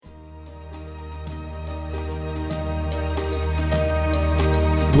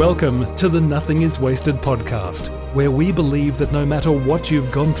Welcome to the Nothing is Wasted podcast, where we believe that no matter what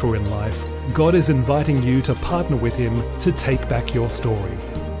you've gone through in life, God is inviting you to partner with Him to take back your story.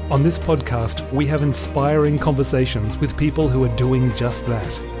 On this podcast, we have inspiring conversations with people who are doing just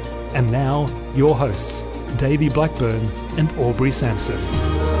that. And now, your hosts, Davey Blackburn and Aubrey Sampson.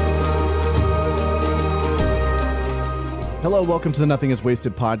 Hello, welcome to the Nothing is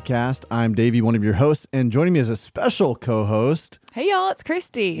Wasted podcast. I'm Davey, one of your hosts, and joining me as a special co-host. Hey, y'all, it's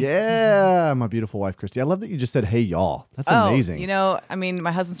Christy. Yeah, my beautiful wife, Christy. I love that you just said, hey, y'all. That's amazing. You know, I mean,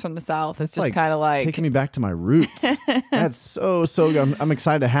 my husband's from the South. It's just kind of like taking me back to my roots. That's so good. I'm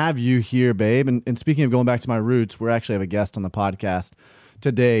excited to have you here, babe. And speaking of going back to my roots, we actually have a guest on the podcast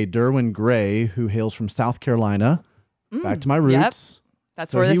today, Derwin Gray, who hails from South Carolina. Back to my roots. Yep.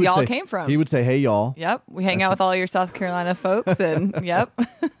 That's where this y'all came from. He would say, hey, y'all. Yep. We hang out with all your South Carolina folks, and yep.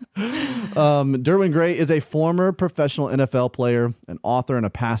 Derwin Gray is a former professional NFL player, an author, and a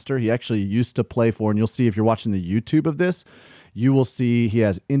pastor. He actually used to play for, and you'll see if you're watching the YouTube of this, you will see he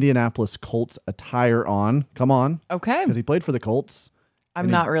has Indianapolis Colts attire on. Come on. Okay. Because he played for the Colts. I'm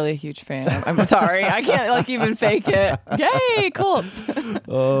not really a huge fan. I'm sorry. I can't even fake it. Yay, Colts.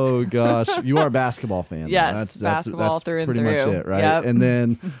 Oh, gosh. You are a basketball fan. Yes, basketball through and pretty through. Pretty much it, right? Yep. And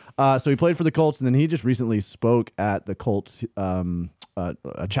then, so he played for the Colts, and then he just recently spoke at the Colts,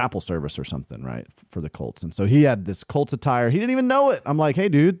 a chapel service or something, right, for the Colts. And so he had this Colts attire. He didn't even know it. I'm like, hey,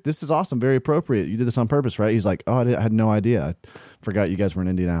 dude, this is awesome. Very appropriate. You did this on purpose, right? He's like, oh, I had no idea. I forgot you guys were in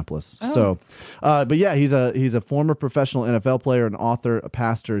Indianapolis. Oh. So, but yeah, he's a former professional NFL player, an author, a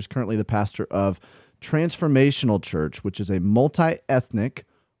pastor. He's currently the pastor of Transformational Church, which is a multi-ethnic,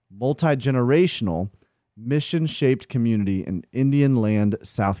 multi-generational, mission-shaped community in Indian Land,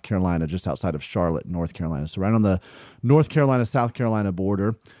 South Carolina, just outside of Charlotte, North Carolina. So right on the North Carolina-South Carolina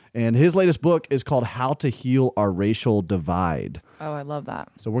border. And his latest book is called How to Heal Our Racial Divide. Oh, I love that.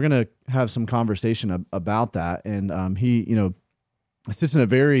 So we're going to have some conversation about that. And he, sits in a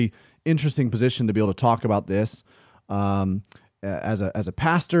very interesting position to be able to talk about this. As a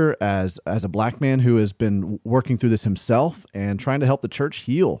pastor, as a black man who has been working through this himself and trying to help the church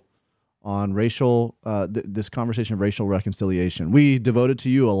heal on racial, this conversation of racial reconciliation. We devoted to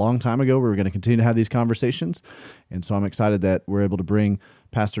you a long time ago. We were going to continue to have these conversations. And so I'm excited that we're able to bring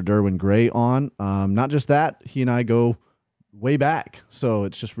Pastor Derwin Gray on. Not just that, he and I go way back. So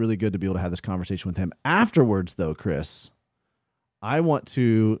it's just really good to be able to have this conversation with him. Afterwards, though, Chris, I want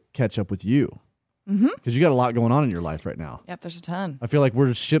to catch up with you. Because you got a lot going on in your life right now. Yep, there's a ton. I feel like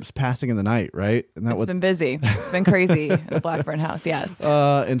we're ships passing in the night, right? And it's been busy. It's been crazy at the Blackburn house, yes.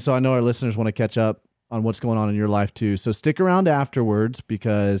 And so I know our listeners want to catch up on what's going on in your life too. So stick around afterwards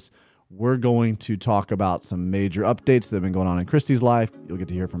because we're going to talk about some major updates that have been going on in Christy's life. You'll get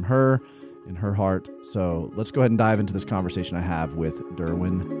to hear from her and her heart. So let's go ahead and dive into this conversation I have with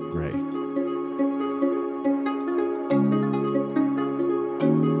Derwin Gray.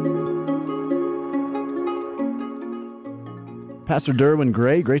 Pastor Derwin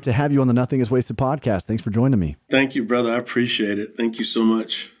Gray, great to have you on the Nothing is Wasted podcast. Thanks for joining me. Thank you, brother. I appreciate it. Thank you so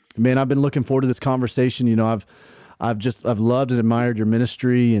much. Man, I've been looking forward to this conversation. You know, I've loved and admired your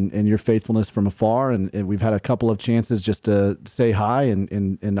ministry and your faithfulness from afar, and we've had a couple of chances just to say hi,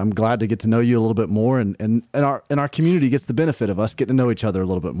 and I'm glad to get to know you a little bit more, and our community gets the benefit of us getting to know each other a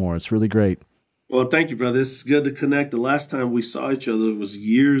little bit more. It's really great. Well, thank you, brother. It's good to connect. The last time we saw each other was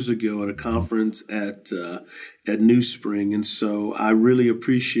years ago at a conference at New Spring. And so I really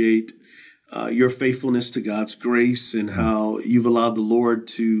appreciate your faithfulness to God's grace and how you've allowed the Lord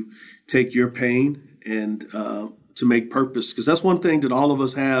to take your pain and to make purpose. Because that's one thing that all of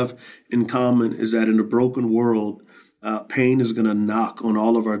us have in common is that in a broken world, pain is going to knock on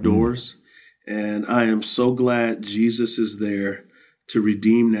all of our doors. And I am so glad Jesus is there to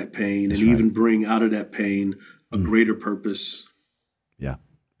redeem that pain. That's and right. Even bring out of that pain a greater purpose.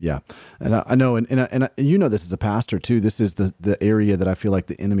 Yeah. And I know, and you know this as a pastor too, this is the area that I feel like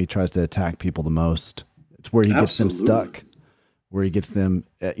the enemy tries to attack people the most. It's where he gets them stuck, where he gets them,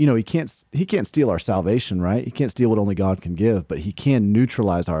 he can't steal our salvation, right? He can't steal what only God can give, but he can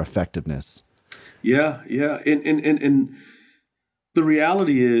neutralize our effectiveness. Yeah. And the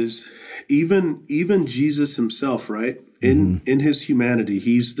reality is even Jesus himself, right? In his humanity,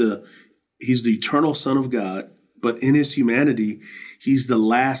 he's the eternal Son of God, but in his humanity, he's the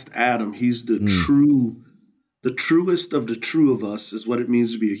last Adam. He's the truest of the true of us is what it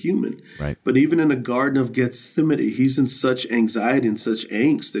means to be a human. Right. But even in the Garden of Gethsemane, he's in such anxiety and such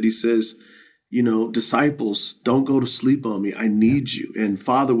angst that he says, disciples, don't go to sleep on me. I need you. And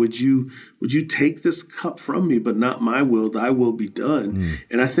Father, would you take this cup from me, but not my will, thy will be done.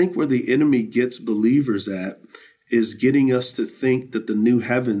 And I think where the enemy gets believers at is getting us to think that the new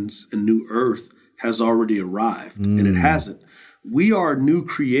heavens and new earth has already arrived, and it hasn't. We are new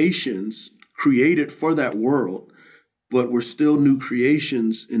creations created for that world, but we're still new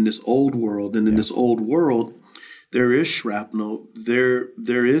creations in this old world. And in this old world, there is shrapnel,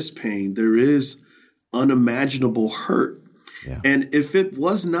 there is pain, there is unimaginable hurt. Yeah. And if it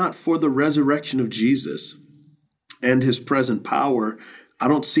was not for the resurrection of Jesus and his present power, I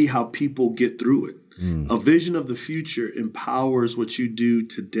don't see how people get through it. A vision of the future empowers what you do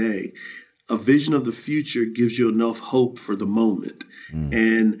today. A vision of the future gives you enough hope for the moment.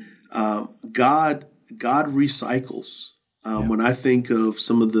 And God recycles. When I think of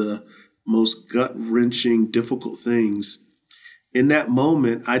some of the most gut-wrenching, difficult things, in that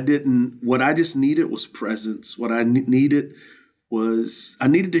moment, what I just needed was presence. What I needed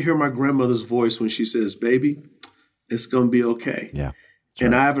to hear my grandmother's voice when she says, "Baby, it's going to be okay." Yeah.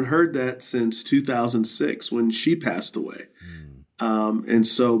 And I haven't heard that since 2006 when she passed away.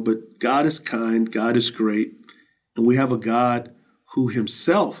 But God is kind, God is great. And we have a God who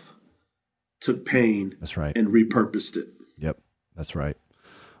himself took pain That's right. and repurposed it. Yep. That's right.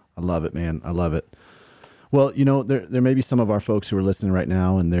 I love it, man. I love it. Well, there may be some of our folks who are listening right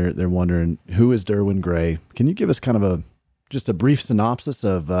now and they're wondering, who is Derwin Gray? Can you give us kind of just a brief synopsis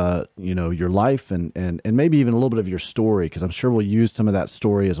of, your life and maybe even a little bit of your story? Because I'm sure we'll use some of that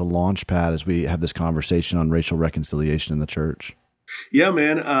story as a launch pad as we have this conversation on racial reconciliation in the church. Yeah,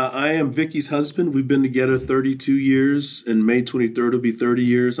 man. I am Vicky's husband. We've been together 32 years, and May 23rd will be 30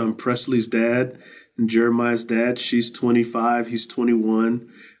 years. I'm Presley's dad and Jeremiah's dad. She's 25. He's 21.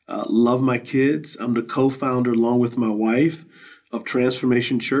 Love my kids. I'm the co-founder, along with my wife, of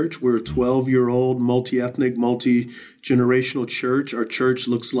Transformation Church. We're a 12-year-old, multi-ethnic, multi-generational church. Our church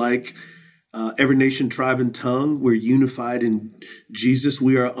looks like every nation, tribe, and tongue. We're unified in Jesus.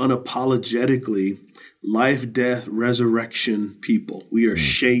 We are unapologetically life, death, resurrection people. We are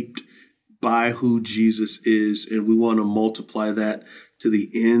shaped by who Jesus is, and we want to multiply that to the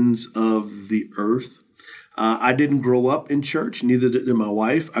ends of the earth. I didn't grow up in church, neither did my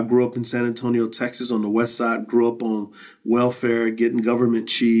wife. I grew up in San Antonio, Texas, on the west side, grew up on welfare, getting government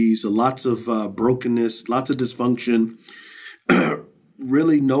cheese, lots of brokenness, lots of dysfunction,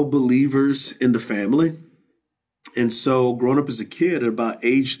 really no believers in the family. And so growing up as a kid, at about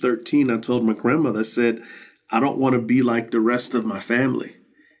age 13, I told my grandmother, I said, I don't want to be like the rest of my family.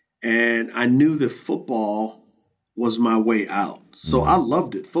 And I knew that football was my way out. So I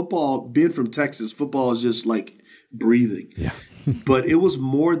loved it. Football, being from Texas, football is just like breathing. Yeah. But it was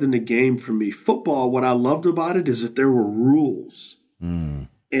more than a game for me. Football, what I loved about it is that there were rules.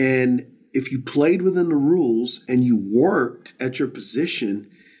 And if you played within the rules and you worked at your position,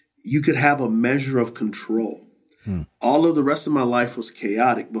 you could have a measure of control. All of the rest of my life was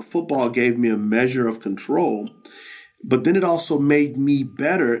chaotic, but football gave me a measure of control. But then it also made me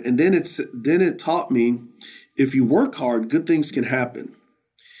better. And then it taught me, if you work hard, good things can happen.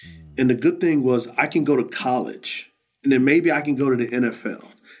 And the good thing was I can go to college, and then maybe I can go to the NFL.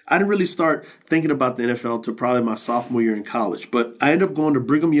 I didn't really start thinking about the NFL until probably my sophomore year in college, but I ended up going to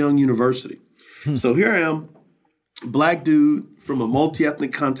Brigham Young University. So here I am, black dude from a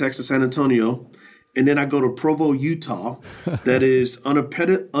multi-ethnic context in San Antonio. And then I go to Provo, Utah, that is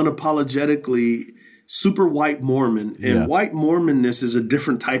unapologetically super white Mormon. And white Mormonness is a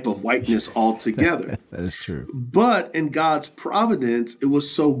different type of whiteness altogether. That is true. But in God's providence, it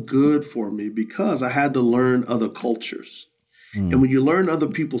was so good for me because I had to learn other cultures. And when you learn other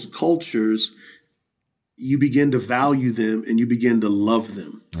people's cultures, you begin to value them and you begin to love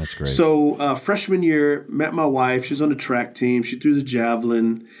them. That's great. So freshman year, met my wife. She's on the track team. She threw the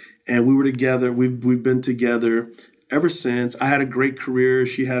javelin. And we were together. We've been together ever since. I had a great career.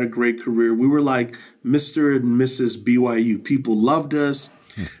 She had a great career. We were like Mr. and Mrs. BYU. People loved us.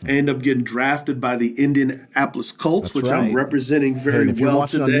 I ended up getting drafted by the Indianapolis Colts, which I'm representing very if you're well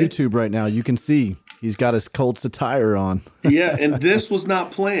watching today. on YouTube right now, you can see he's got his Colts attire on. Yeah, and this was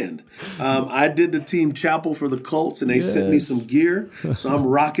not planned. I did the team chapel for the Colts, and they sent me some gear. So I'm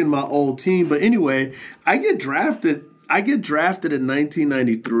rocking my old team. But anyway, I get drafted in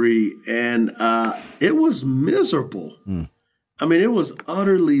 1993, and it was miserable. I mean, it was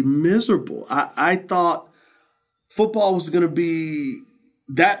utterly miserable. I thought football was going to be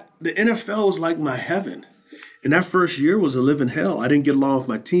that. The NFL was like my heaven. And that first year was a living hell. I didn't get along with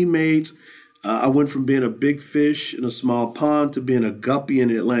my teammates. I went from being a big fish in a small pond to being a guppy in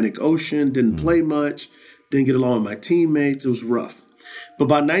the Atlantic Ocean. Didn't play much. Didn't get along with my teammates. It was rough. But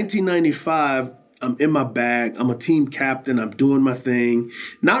by 1995, I'm in my bag. I'm a team captain. I'm doing my thing.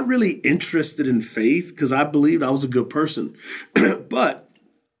 Not really interested in faith because I believed I was a good person. But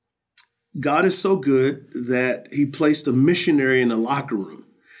God is so good that he placed a missionary in the locker room.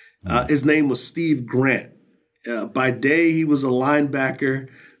 His name was Steve Grant. By day, he was a linebacker.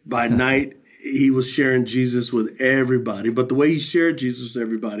 By night, he was sharing Jesus with everybody. But the way he shared Jesus with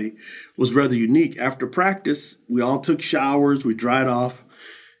everybody was rather unique. After practice, we all took showers, we dried off,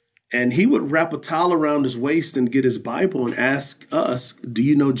 and he would wrap a towel around his waist and get his Bible and ask us, do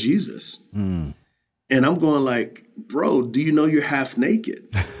you know Jesus? And I'm going like, bro, do you know you're half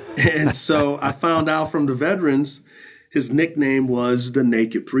naked? And so I found out from the veterans, his nickname was the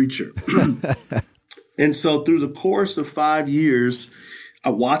Naked Preacher. And so through the course of 5 years, I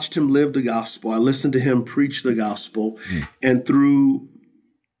watched him live the gospel. I listened to him preach the gospel. And through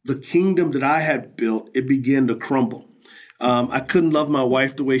the kingdom that I had built, it began to crumble. I couldn't love my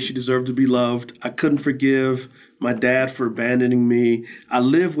wife the way she deserved to be loved. I couldn't forgive my dad for abandoning me. I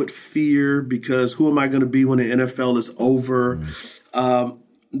live with fear because who am I going to be when the NFL is over?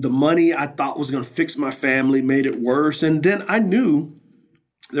 The money I thought was going to fix my family made it worse. And then I knew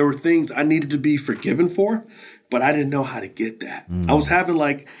there were things I needed to be forgiven for, but I didn't know how to get that. I was having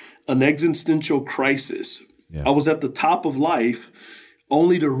like an existential crisis. I was at the top of life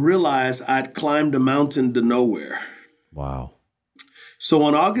only to realize I'd climbed a mountain to nowhere. Wow. So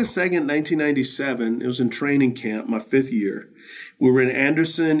on August 2nd, 1997, it was in training camp, my 5th year. We were in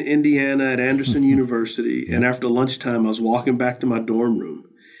Anderson, Indiana at Anderson University. And after lunchtime, I was walking back to my dorm room.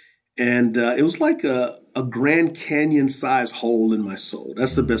 And it was like a Grand Canyon-sized hole in my soul.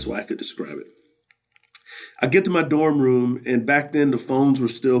 That's the best way I could describe it. I get to my dorm room, and back then the phones were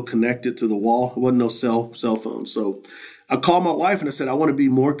still connected to the wall. There wasn't no cell phone. So I called my wife and I said, I want to be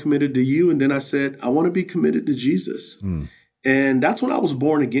more committed to you. And then I said, I want to be committed to Jesus. And that's when I was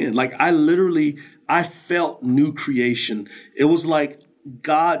born again. Like I felt new creation. It was like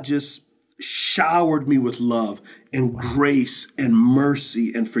God just showered me with love and grace and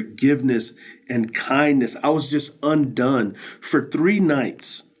mercy and forgiveness and kindness. I was just undone. For 3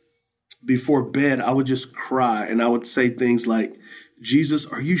 nights before bed, I would just cry and I would say things like, Jesus,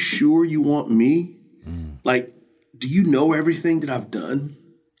 are you sure you want me? Like, do you know everything that I've done?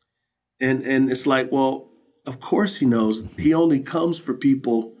 And it's like, well, of course he knows. He only comes for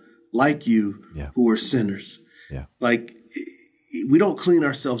people like you who are sinners. Like, we don't clean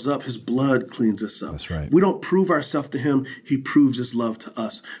ourselves up. His blood cleans us up. That's right. We don't prove ourselves to him. He proves his love to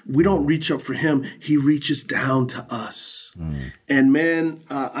us. We don't reach up for him. He reaches down to us. And man,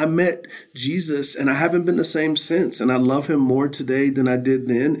 I met Jesus and I haven't been the same since. And I love him more today than I did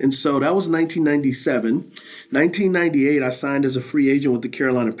then. And so that was 1997. 1998, I signed as a free agent with the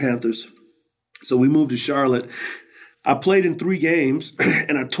Carolina Panthers. So we moved to Charlotte. I played in 3 games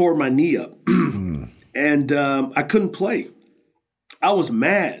and I tore my knee up and I couldn't play. I was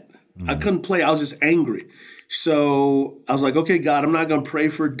mad. I couldn't play. I was just angry. So I was like, okay, God, I'm not going to pray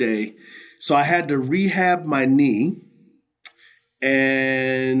for a day. So I had to rehab my knee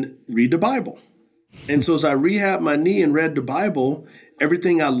and read the Bible. And so as I rehabbed my knee and read the Bible,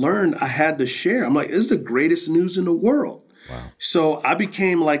 everything I learned, I had to share. I'm like, this is the greatest news in the world. Wow. So I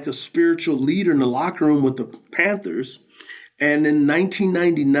became like a spiritual leader in the locker room with the Panthers. And in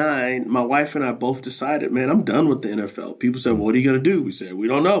 1999, my wife and I both decided, man, I'm done with the NFL. People said, what are you going to do? We said, we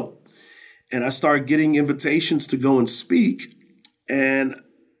don't know. And I started getting invitations to go and speak. And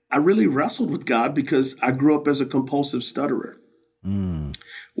I really wrestled with God because I grew up as a compulsive stutterer.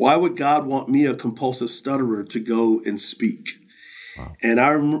 Why would God want me, a compulsive stutterer, to go and speak? Wow. And I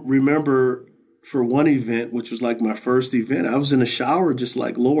remember for one event, which was like my first event, I was in a shower just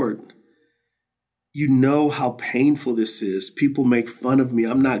like, Lord, you know how painful this is. People make fun of me.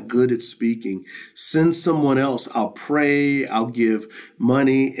 I'm not good at speaking. Send someone else. I'll pray. I'll give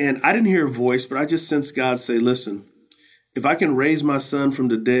money. And I didn't hear a voice, but I just sensed God say, listen, if I can raise my son from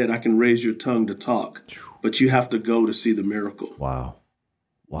the dead, I can raise your tongue to talk. But you have to go to see the miracle. Wow.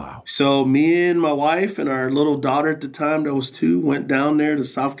 Wow. So me and my wife and our little daughter at the time, that was 2, went down there to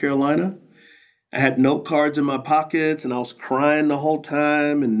South Carolina. I had note cards in my pockets and I was crying the whole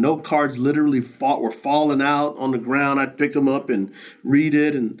time, and note cards literally were falling out on the ground. I'd pick them up and read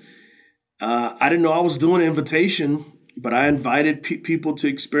it. And I didn't know I was doing an invitation, but I invited people to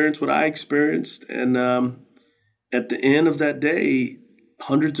experience what I experienced. And at the end of that day,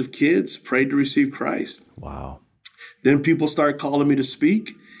 hundreds of kids prayed to receive Christ. Wow. Then people started calling me to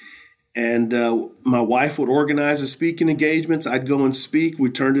speak. And my wife would organize the speaking engagements. I'd go and speak. We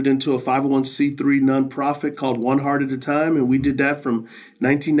turned it into a 501c3 nonprofit called One Heart at a Time. And we did that from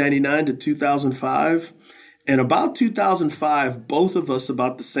 1999 to 2005. And about 2005, both of us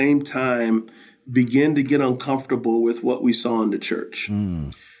about the same time began to get uncomfortable with what we saw in the church.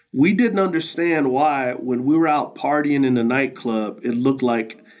 We didn't understand why when we were out partying in the nightclub, it looked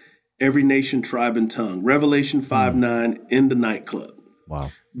like every nation, tribe, and tongue. Revelation 5:9 in the nightclub.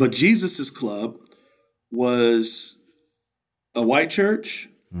 Wow. But Jesus's club was a white church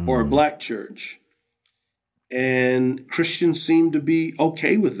or a black church. And Christians seem to be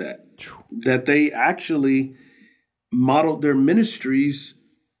okay with that, that they actually modeled their ministries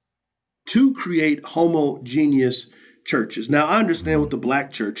to create homogeneous churches. Now, I understand with the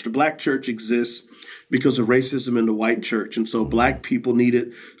black church exists because of racism in the white church. And so black people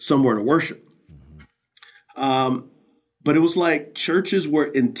needed somewhere to worship. But it was like churches were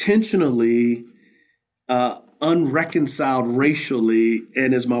intentionally unreconciled racially.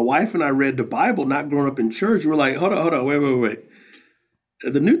 And as my wife and I read the Bible, not growing up in church, we're like, hold on, wait.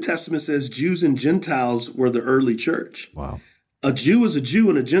 The New Testament says Jews and Gentiles were the early church. Wow. A Jew is a Jew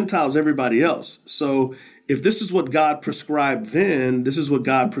and a Gentile is everybody else. So if this is what God prescribed then, this is what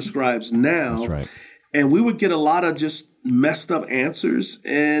God prescribes now. That's right. And we would get a lot of just messed up answers.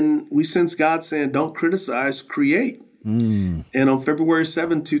 And we sense God saying, don't criticize, create. And on February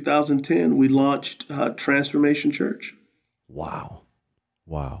 7, 2010, we launched Transformation Church. Wow.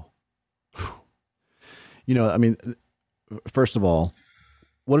 You know, I mean, first of all,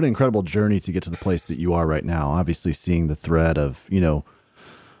 what an incredible journey to get to the place that you are right now. Obviously seeing the thread of, you know,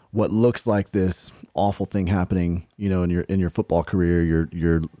 what looks like this awful thing happening, you know, in your football career,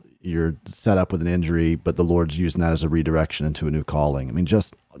 you're set up with an injury, but the Lord's using that as a redirection into a new calling. I mean,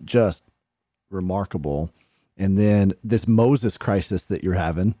 just remarkable. And then this Moses crisis that you're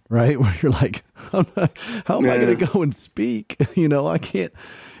having, right? Where you're like, how am I going to go and speak? You know, I can't.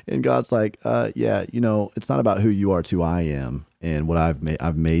 And God's like, yeah, you know, it's not about who you are, it's who I am and what I've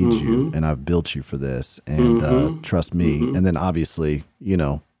made you, and I've built you for this, and trust me. And then obviously, you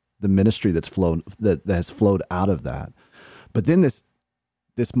know, the ministry that has flowed out of that. But then this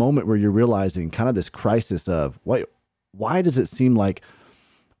moment where you're realizing kind of this crisis of why does it seem like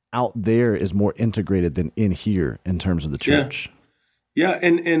out there is more integrated than in here in terms of the church? Yeah.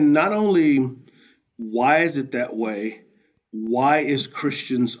 And not only why is it that way, why is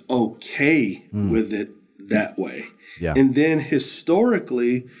Christians okay with it that way? Yeah. And then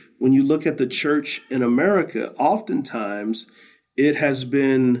historically, when you look at the church in America, oftentimes it has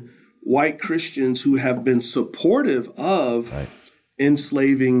been white Christians who have been supportive of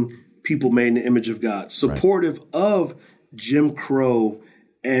enslaving people made in the image of God, supportive of Jim Crow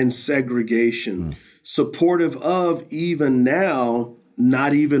and segregation, supportive of even now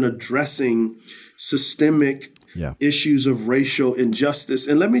not even addressing systemic issues of racial injustice.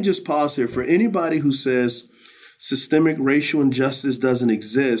 And let me just pause here. For anybody who says systemic racial injustice doesn't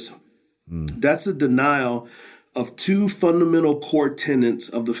exist, that's a denial of two fundamental core tenets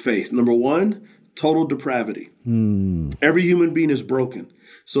of the faith. Number one, total depravity. Every human being is broken.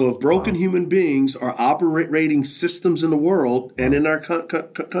 So if broken human beings are operating systems in the world and in our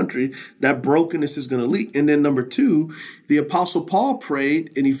country, that brokenness is going to leak. And then number two, the Apostle Paul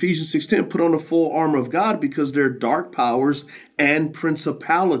prayed in Ephesians 6:10, put on the full armor of God because there are dark powers and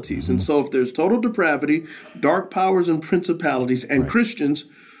principalities. And so if there's total depravity, dark powers and principalities, and Christians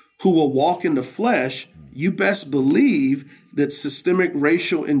who will walk in the flesh, you best believe that systemic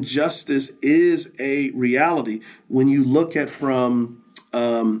racial injustice is a reality. When you look at from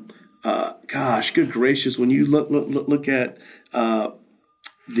good gracious, when you look at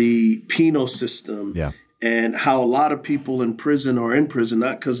the penal system and how a lot of people in prison are in prison,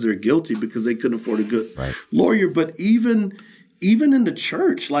 not because they're guilty, because they couldn't afford a good lawyer, but even in the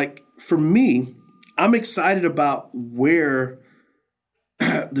church, like for me, I'm excited about where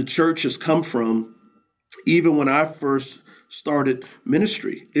the church has come from. Even when I first started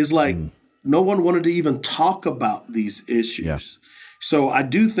ministry, is like no one wanted to even talk about these issues. Yeah. So I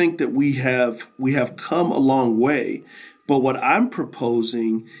do think that we have come a long way. But what I'm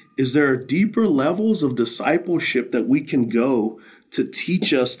proposing is there are deeper levels of discipleship that we can go to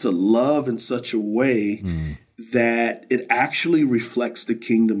teach us to love in such a way that it actually reflects the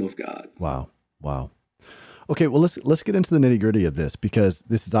kingdom of God. Wow. Okay, well, let's get into the nitty-gritty of this, because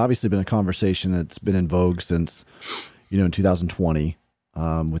this has obviously been a conversation that's been in vogue since, in 2020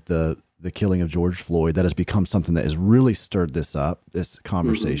 with the killing of George Floyd. That has become something that has really stirred this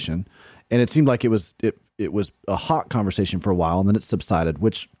conversation. And it seemed like it was a hot conversation for a while, and then it subsided,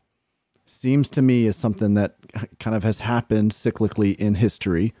 which seems to me is something that kind of has happened cyclically in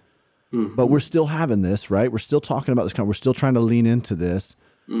history. But we're still having this, right? We're still talking about this. We're still trying to lean into this.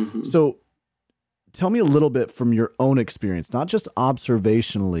 So tell me a little bit from your own experience, not just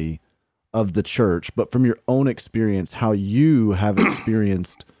observationally of the church, but from your own experience, how you have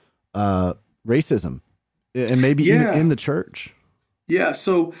experienced racism and maybe in the church. Yeah,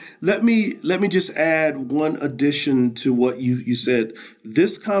 so let me just add one addition to what you said.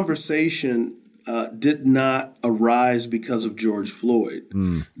 This conversation did not arise because of George Floyd.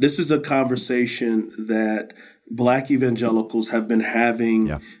 This is a conversation that Black evangelicals have been having.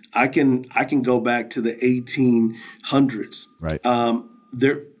 Yeah. I can go back to the 1800s. Right.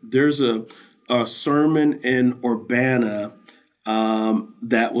 There's a sermon in Urbana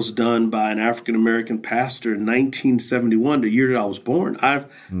that was done by an African-American pastor in 1971, the year that I was born.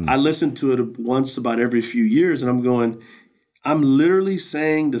 I listened to it once about every few years, and I'm going, I'm literally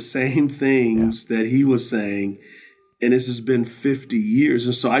saying the same things that he was saying, and this has been 50 years.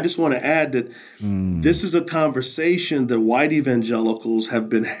 And so I just want to add that this is a conversation that white evangelicals have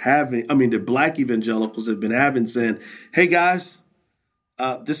been having, the Black evangelicals have been having, saying, hey, guys,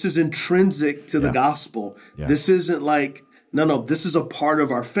 this is intrinsic to the gospel. Yeah. This isn't like, no, this is a part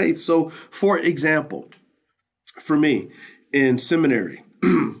of our faith. So, for example, for me in seminary,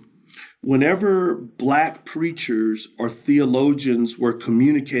 whenever Black preachers or theologians were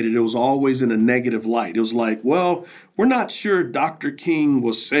communicated, it was always in a negative light. It was like, well, we're not sure Dr. King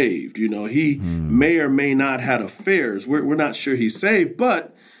was saved. He may or may not had affairs. We're not sure he's saved,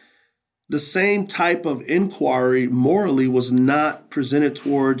 but the same type of inquiry morally was not presented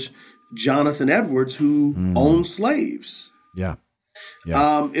towards Jonathan Edwards, who owned slaves. Yeah.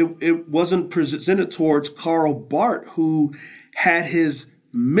 It wasn't presented towards Karl Barth, who had his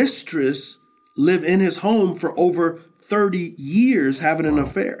mistress live in his home for over 30 years having an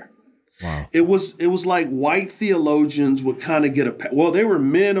affair. Wow. It was like white theologians would kind of get they were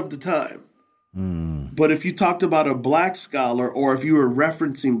men of the time. But if you talked about a Black scholar, or if you were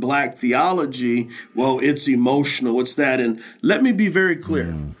referencing Black theology, well, it's emotional, it's that. And let me be very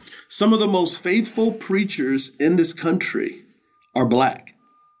clear. Some of the most faithful preachers in this country are Black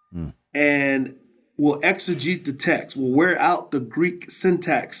and will exegete the text, will wear out the Greek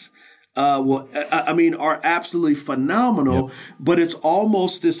syntax, are absolutely phenomenal. Yep. But it's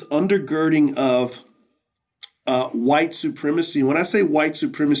almost this undergirding of white supremacy. When I say white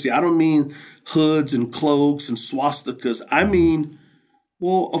supremacy, I don't mean hoods and cloaks and swastikas. I mean,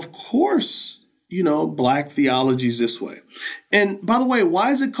 well, of course, Black theology is this way. And by the way,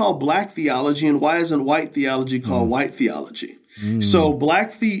 why is it called Black theology, and why isn't white theology called white theology? So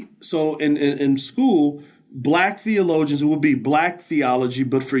in school, Black theologians, it would be Black theology,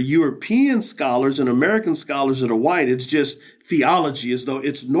 but for European scholars and American scholars that are white, it's just theology, as though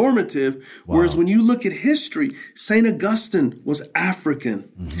it's normative. Wow. Whereas when you look at history, St. Augustine was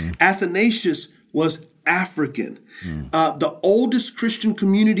African. Athanasius was African. The oldest Christian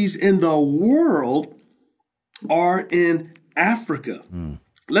communities in the world are in Africa.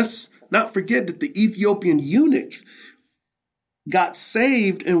 Let's not forget that the Ethiopian eunuch got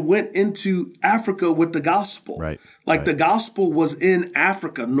saved and went into Africa with the gospel. Right. The gospel was in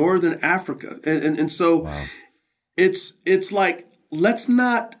Africa, northern Africa. And so it's like, let's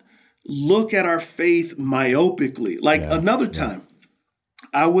not look at our faith myopically. Another time,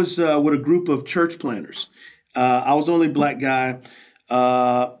 I was with a group of church planners. I was the only Black guy.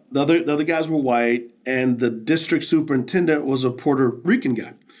 The other guys were white, and the district superintendent was a Puerto Rican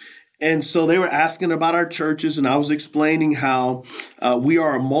guy. And so they were asking about our churches, and I was explaining how we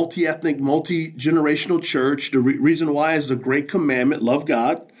are a multi-ethnic, multi-generational church. The reason why is the great commandment: love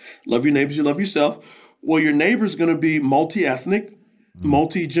God, love your neighbors, you love yourself. Well, your neighbor's going to be multi-ethnic,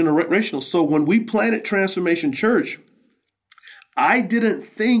 multi-generational. So when we planted Transformation Church, I didn't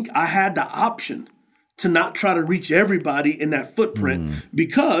think I had the option to not try to reach everybody in that footprint,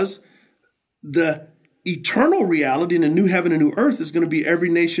 because the eternal reality in a new heaven and new earth is going to be every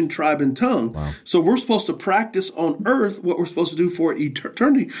nation, tribe, and tongue. Wow. So we're supposed to practice on earth what we're supposed to do for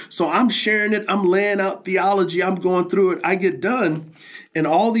eternity. So I'm sharing it. I'm laying out theology. I'm going through it. I get done, and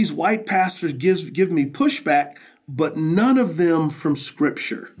all these white pastors give me pushback, but none of them from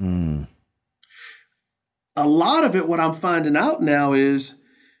Scripture. A lot of it, what I'm finding out now is,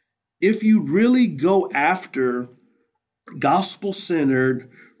 if you really go after gospel-centered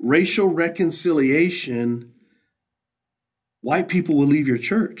racial reconciliation, white people will leave your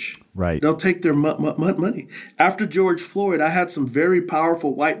church. Right. They'll take their money. After George Floyd, I had some very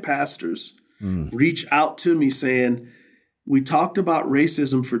powerful white pastors reach out to me saying, we talked about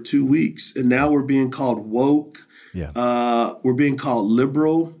racism for 2 weeks, and now we're being called woke. Yeah. We're being called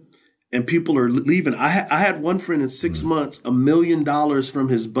liberal, and people are leaving. I had one friend in 6 months, $1 million from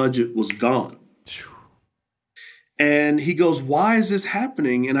his budget was gone. And he goes, why is this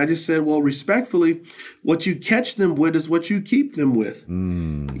happening? And I just said, well, respectfully, what you catch them with is what you keep them with.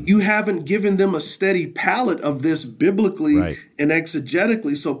 you haven't given them a steady palette of this biblically and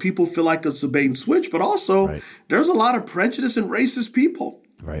exegetically, so people feel like it's a bait and switch. But also, there's a lot of prejudice and racist people.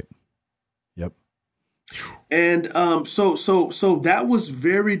 Right. Yep. And so that was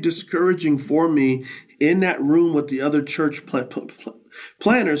very discouraging for me in that room with the other church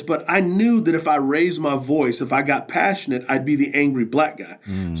planners. But I knew that if I raised my voice, if I got passionate, I'd be the angry black guy.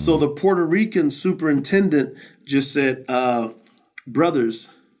 So the Puerto Rican superintendent just said, brothers,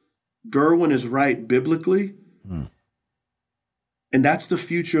 Derwin is right biblically. And that's the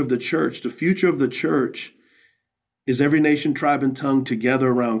future of the church. The future of the church is every nation, tribe, and tongue together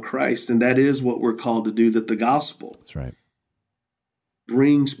around Christ. And that is what we're called to do, that the gospel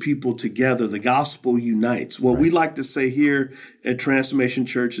brings people together. The gospel unites. What we like to say here at Transformation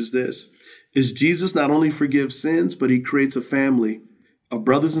Church is this, is Jesus not only forgives sins, but he creates a family of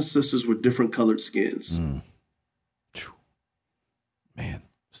brothers and sisters with different colored skins. Man,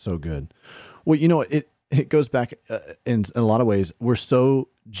 so good. Well, you know, it goes back in a lot of ways. We're so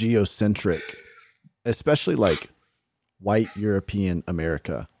geocentric, especially like white European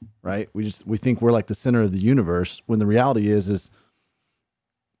America, right? We think we're like the center of the universe when the reality is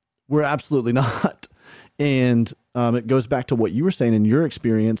we're absolutely not. And it goes back to what you were saying in your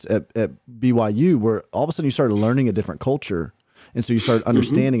experience at BYU, where all of a sudden you started learning a different culture. And so you started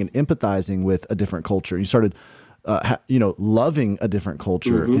understanding and empathizing with a different culture. You started, loving a different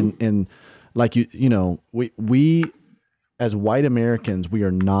culture. And like, we as white Americans, we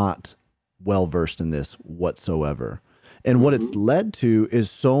are not well-versed in this whatsoever. And what it's led to is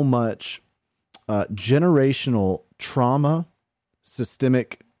so much generational trauma,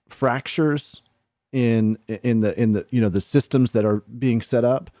 systemic fractures in the systems that are being set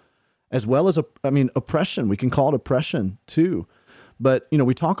up, as well as oppression. We can call it oppression too. But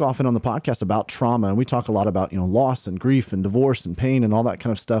we talk often on the podcast about trauma, and we talk a lot about loss and grief and divorce and pain and all that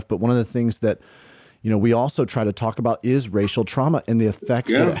kind of stuff. But one of the things that we also try to talk about is racial trauma and the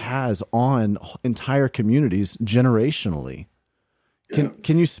effects that it has on entire communities generationally.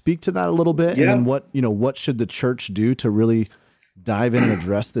 Can you speak to that a little bit? And then what should the church do to really dive in and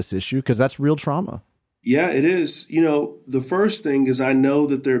address this issue? Because that's real trauma. Yeah, it is. The first thing is I know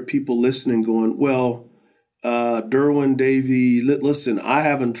that there are people listening going, well, Derwin, Davey, listen, I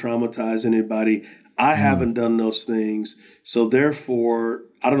haven't traumatized anybody. I haven't done those things. So therefore,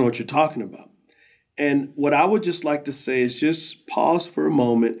 I don't know what you're talking about. And what I would just like to say is just pause for a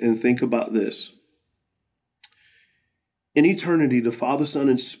moment and think about this. In eternity, the Father, Son,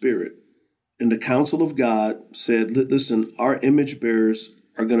 and Spirit and the counsel of God said, listen, our image bearers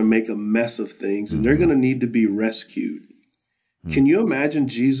are going to make a mess of things and they're going to need to be rescued. Can you imagine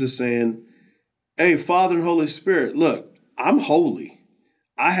Jesus saying, hey, Father and Holy Spirit, look, I'm holy.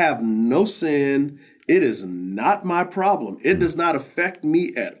 I have no sin. It is not my problem. It does not affect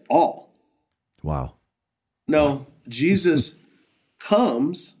me at all. Wow. No, Jesus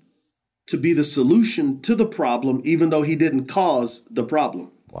comes to be the solution to the problem, even though he didn't cause the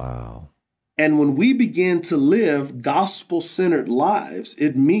problem. Wow. And when we begin to live gospel-centered lives,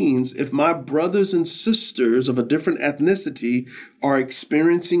 it means if my brothers and sisters of a different ethnicity are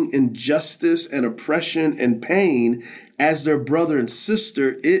experiencing injustice and oppression and pain as their brother and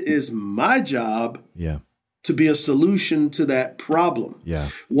sister, it is my job to be a solution to that problem. Yeah.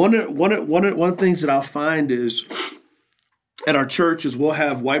 One of the things that I'll find is at our church is we'll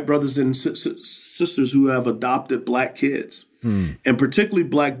have white brothers and sisters who have adopted black kids. And particularly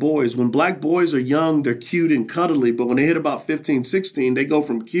black boys. When black boys are young, they're cute and cuddly. But when they hit about 15, 16, they go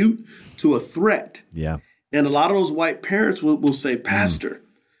from cute to a threat. Yeah. And a lot of those white parents will say, Pastor,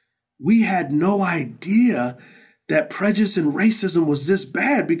 we had no idea that prejudice and racism was this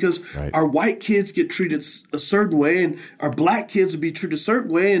bad because our white kids get treated a certain way and our black kids will be treated a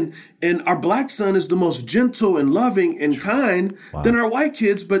certain way. And our black son is the most gentle and loving and kind than our white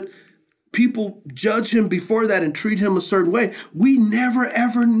kids. But people judge him before that and treat him a certain way. We never,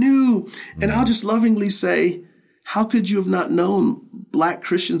 ever knew. And I'll just lovingly say, how could you have not known? Black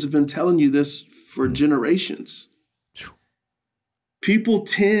Christians have been telling you this for generations. People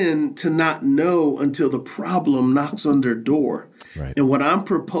tend to not know until the problem knocks on their door. Right. And what I'm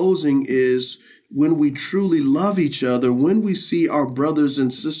proposing is when we truly love each other, when we see our brothers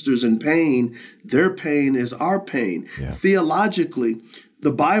and sisters in pain, their pain is our pain. Yeah. Theologically,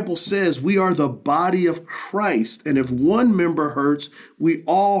 the Bible says we are the body of Christ, and if one member hurts, we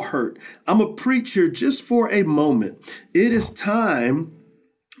all hurt. I'm a preacher just for a moment. It is time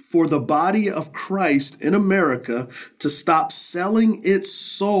for the body of Christ in America to stop selling its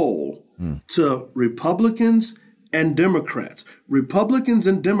soul to Republicans and Democrats. Republicans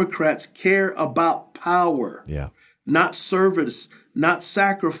and Democrats care about power, not service, not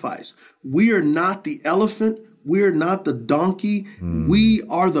sacrifice. We are not the elephant. We are not the donkey. We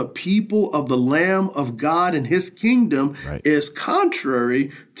are the people of the Lamb of God, and his kingdom is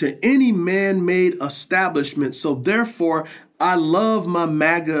contrary to any man-made establishment. So therefore, I love my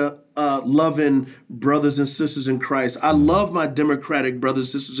MAGA loving brothers and sisters in Christ. I love my Democratic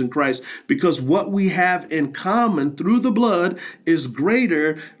brothers and sisters in Christ, because what we have in common through the blood is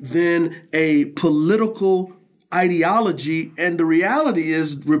greater than a political ideology. And the reality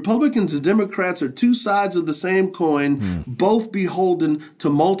is Republicans and Democrats are two sides of the same coin, both beholden to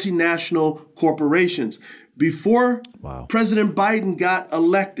multinational corporations. Before President Biden got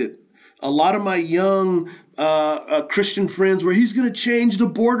elected, a lot of my young Christian friends were, he's going to change the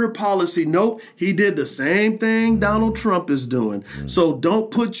border policy. Nope, he did the same thing Donald Trump is doing. So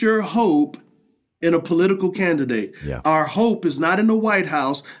don't put your hope in a political candidate. Our hope is not in the White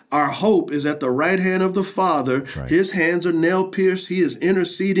House. Our hope is at the right hand of the Father. His hands are nail pierced. He is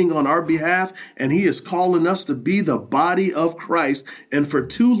interceding on our behalf, and he is calling us to be the body of Christ. And for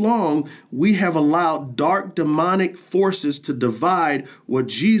too long, we have allowed dark demonic forces to divide what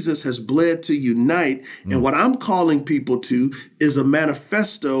Jesus has bled to unite. And what I'm calling people to is a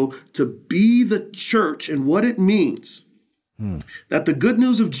manifesto to be the church, and what it means that the good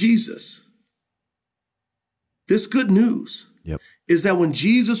news of Jesus, this good news is that when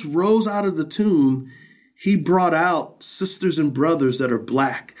Jesus rose out of the tomb, he brought out sisters and brothers that are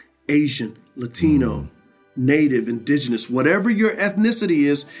Black, Asian, Latino, Native, Indigenous, whatever your ethnicity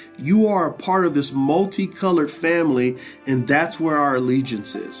is, you are a part of this multicolored family, and that's where our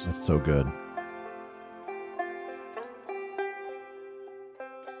allegiance is. That's so good.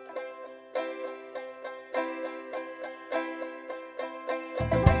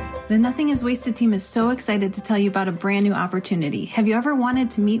 The Nothing is Wasted team is so excited to tell you about a brand new opportunity. Have you ever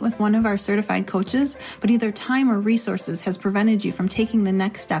wanted to meet with one of our certified coaches, but either time or resources has prevented you from taking the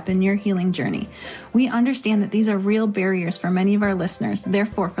next step in your healing journey? We understand that these are real barriers for many of our listeners.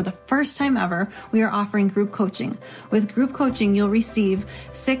 Therefore, for the first time ever, we are offering group coaching. With group coaching, you'll receive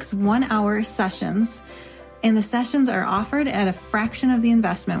 6 one-hour sessions, and the sessions are offered at a fraction of the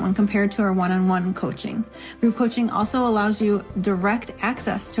investment when compared to our one-on-one coaching. Group coaching also allows you direct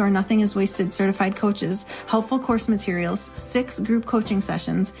access to our Nothing is Wasted certified coaches, helpful course materials, 6 group coaching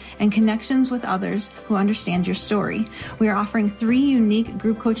sessions, and connections with others who understand your story. We are offering 3 unique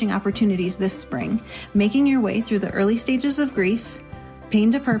group coaching opportunities this spring: making your way through the early stages of grief,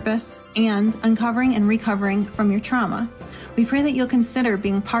 pain to purpose, and uncovering and recovering from your trauma. We pray that you'll consider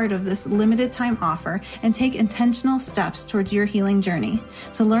being part of this limited time offer and take intentional steps towards your healing journey.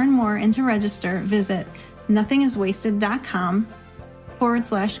 To learn more and to register, visit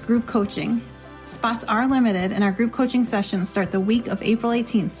nothingiswasted.com/group coaching. Spots are limited, and our group coaching sessions start the week of April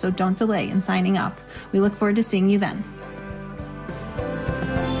 18th, so don't delay in signing up. We look forward to seeing you then.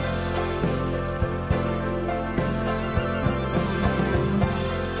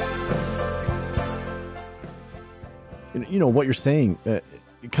 You know what you're saying,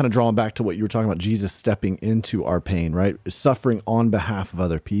 kind of drawing back to what you were talking about, Jesus stepping into our pain, right? Suffering on behalf of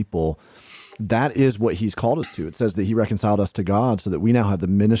other people. That is what he's called us to. It says that he reconciled us to God so that we now have the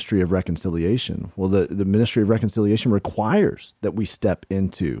ministry of reconciliation. Well, the ministry of reconciliation requires that we step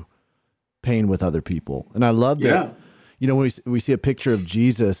into pain with other people. And I love that. You know, when we see a picture of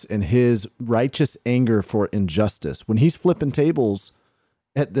Jesus and his righteous anger for injustice, when he's flipping tables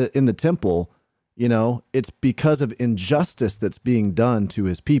in the temple, you know, it's because of injustice that's being done to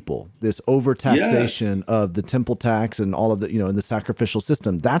his people. This overtaxation of the temple tax and all of the, you know, in the sacrificial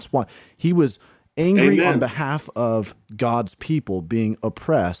system. That's why he was angry on behalf of God's people being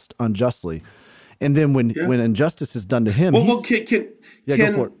oppressed unjustly. And then when injustice is done to him, go for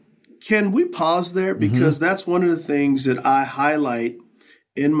it. Can we pause there? Because that's one of the things that I highlight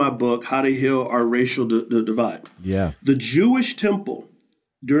in my book, How to Heal Our Racial Divide. Yeah. The Jewish temple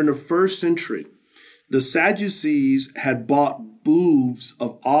during the first century, the Sadducees had bought booths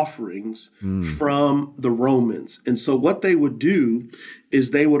of offerings from the Romans. And so what they would do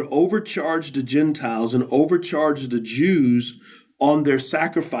is they would overcharge the Gentiles and overcharge the Jews on their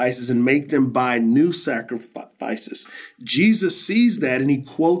sacrifices and make them buy new sacrifices. Jesus sees that and he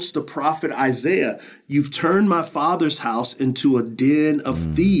quotes the prophet Isaiah, "You've turned my father's house into a den of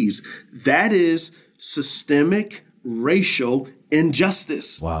thieves." That is systemic racial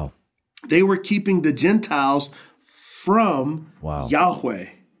injustice. Wow. They were keeping the Gentiles from Yahweh.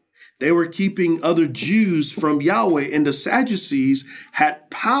 They were keeping other Jews from Yahweh, and the Sadducees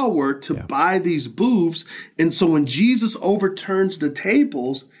had power to buy these booths. And so when Jesus overturns the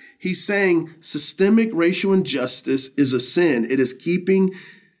tables, he's saying systemic racial injustice is a sin. It is keeping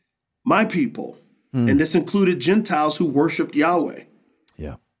my people And this included Gentiles who worshiped Yahweh.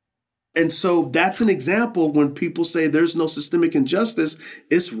 Yeah. And so that's an example when people say there's no systemic injustice.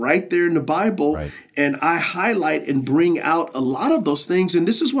 It's right there in the Bible. Right. And I highlight and bring out a lot of those things. And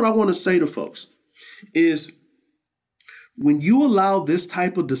this is what I want to say to folks is when you allow this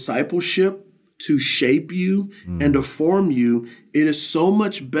type of discipleship to shape you and to form you, it is so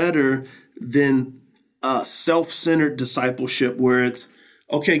much better than self-centered discipleship where it's,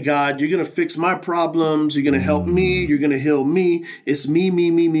 okay, God, you're going to fix my problems. You're going to help me. You're going to heal me. It's me, me,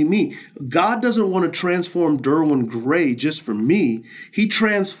 me, me, me. God doesn't want to transform Derwin Gray just for me. He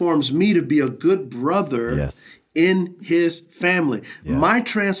transforms me to be a good brother in his family. Yes. My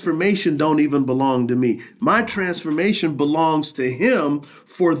transformation don't even belong to me. My transformation belongs to him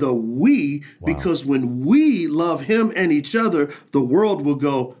for the we, because when we love him and each other, the world will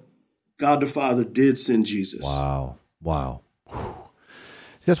go, God the Father did send Jesus. Wow. Whew.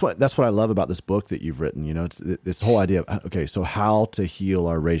 See, that's what I love about this book that you've written. You know, it's this whole idea of, okay, so how to heal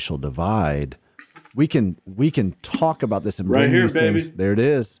our racial divide. We can talk about this and bring right here, these baby. things. There it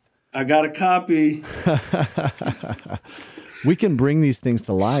is. I got a copy. We can bring these things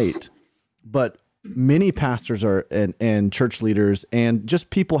to light, but many pastors and church leaders and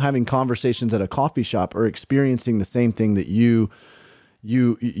just people having conversations at a coffee shop are experiencing the same thing that you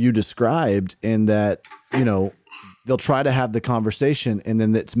described, in that, you know, they'll try to have the conversation and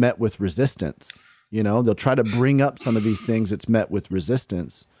then it's met with resistance. You know, they'll try to bring up some of these things. It's met with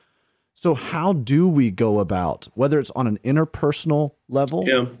resistance. So how do we go about, whether it's on an interpersonal level,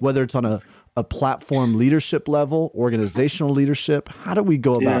 whether it's on a platform leadership level, organizational leadership, how do we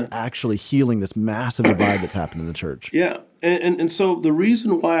go about actually healing this massive divide that's happened in the church? Yeah. And so the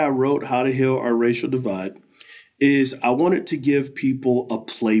reason why I wrote How to Heal Our Racial Divide is I wanted to give people a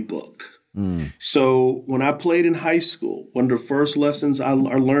playbook. So when I played in high school, one of the first lessons I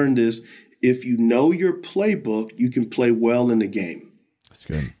learned is if you know your playbook, you can play well in the game. That's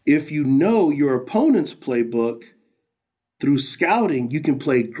good. If you know your opponent's playbook through scouting, you can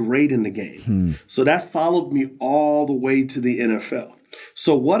play great in the game. So that followed me all the way to the NFL.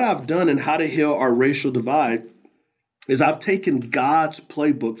 So what I've done in How to Heal Our Racial Divide is I've taken God's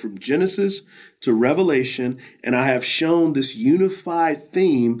playbook from Genesis to Revelation, and I have shown this unified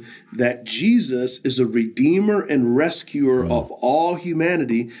theme that Jesus is a redeemer and rescuer of all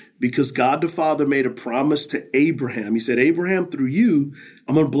humanity, because God the Father made a promise to Abraham. He said, Abraham, through you,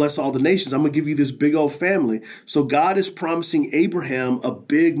 I'm going to bless all the nations. I'm going to give you this big old family. So God is promising Abraham a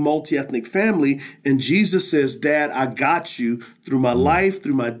big multi-ethnic family. And Jesus says, Dad, I got you through my life,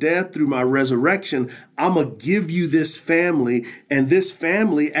 through my death, through my resurrection. I'm going to give you this family. And this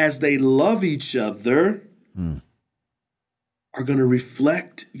family, as they love each other, are going to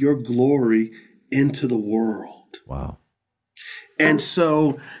reflect your glory into the world. Wow. And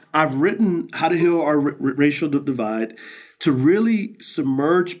so I've written How to Heal Our Racial Divide to really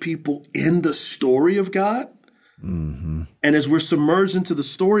submerge people in the story of God. And as we're submerged into the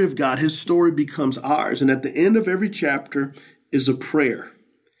story of God, his story becomes ours. And at the end of every chapter is a prayer,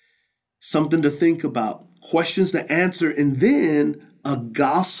 something to think about, questions to answer, and then a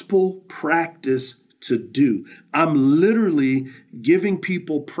gospel practice to do. I'm literally giving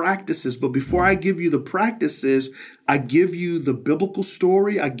people practices, but before I give you the practices, I give you the biblical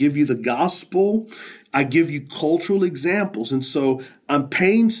story, I give you the gospel, I give you cultural examples. And so I'm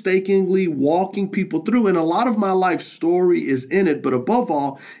painstakingly walking people through, and a lot of my life story is in it, but above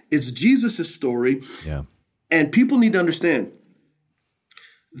all, it's Jesus' story. Yeah. And people need to understand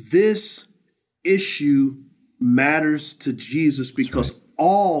this issue matters to Jesus because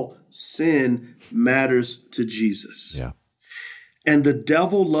all sin matters to Jesus. Yeah. And the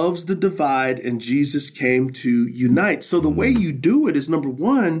devil loves the divide, and Jesus came to unite. So the way you do it is, number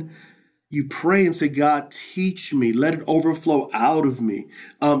one, you pray and say, God, teach me. Let it overflow out of me.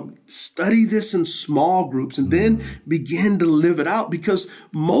 Study this in small groups and then begin to live it out. Because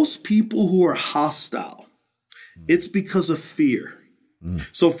most people who are hostile, it's because of fear.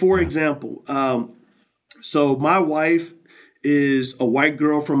 So for example, so my wife is a white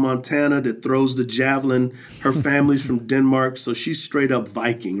girl from Montana that throws the javelin. Her family's from Denmark, so she's straight up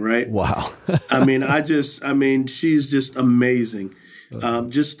Viking, right? Wow. She's just amazing.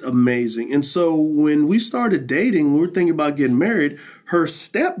 Just amazing. And so when we started dating, we were thinking about getting married. Her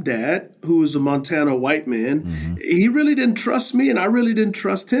stepdad, who is a Montana white man, he really didn't trust me, and I really didn't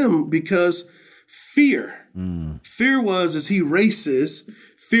trust him because fear. Fear was, is he racist?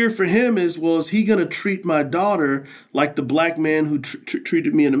 Fear for him is, well, is he going to treat my daughter like the black man who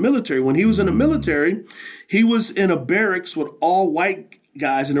treated me in the military? When he was in the military, he was in a barracks with all white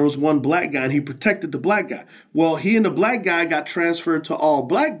guys and there was one black guy, and he protected the black guy. Well, he and the black guy got transferred to all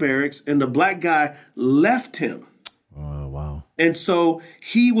black barracks, and the black guy left him. Oh, wow. And so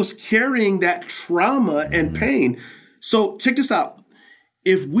he was carrying that trauma and pain. So check this out.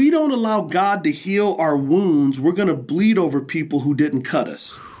 If we don't allow God to heal our wounds, we're going to bleed over people who didn't cut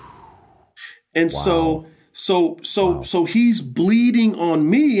us. And Wow. so he's bleeding on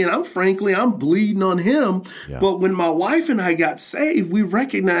me, and I'm bleeding on him. Yeah. But when my wife and I got saved, we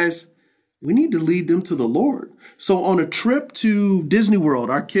recognized we need to lead them to the Lord. So on a trip to Disney World,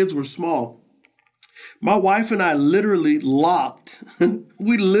 our kids were small. My wife and I literally locked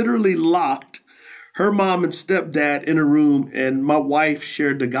her mom and stepdad in a room, and my wife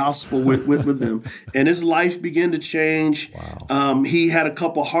shared the gospel with them. And his life began to change. Wow. He had a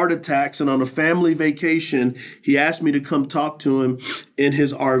couple heart attacks, and on a family vacation, he asked me to come talk to him in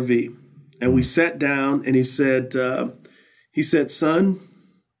his RV. And we sat down, and he said, son,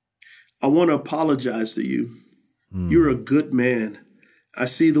 I want to apologize to you. You're a good man. I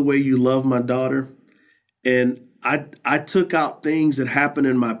see the way you love my daughter. And I took out things that happened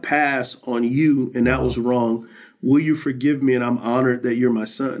in my past on you, and that was wrong. Will you forgive me? And I'm honored that you're my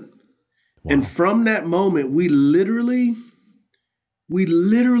son. Wow. And from that moment, we literally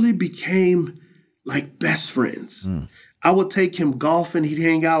became like best friends. I would take him golfing. He'd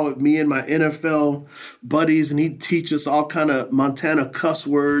hang out with me and my NFL buddies, and he'd teach us all kind of Montana cuss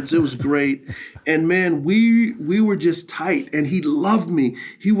words. It was great. And man, we were just tight, and he loved me.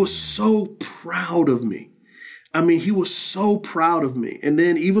 He was so proud of me. I mean, he was so proud of me. And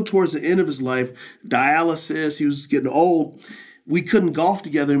then even towards the end of his life, dialysis, he was getting old. We couldn't golf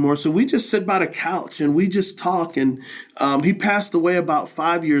together anymore. So we just sit by the couch and we just talk. And he passed away about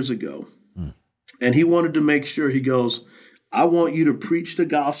 5 years ago. And he wanted to make sure, he goes, I want you to preach the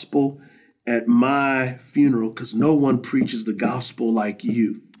gospel at my funeral because no one preaches the gospel like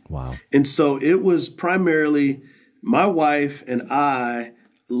you. Wow. And so it was primarily my wife and I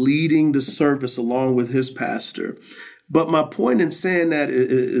leading the service along with his pastor. But my point in saying that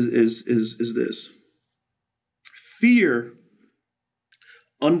is this. Fear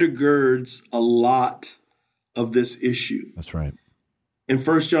undergirds a lot of this issue. That's right. And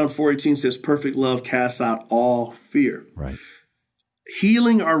 1 John 4:18 says, perfect love casts out all fear. Right.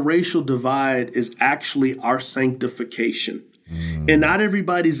 Healing our racial divide is actually our sanctification. And not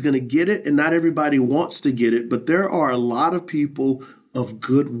everybody's going to get it, and not everybody wants to get it, but there are a lot of people of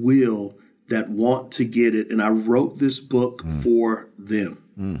goodwill that want to get it. And I wrote this book for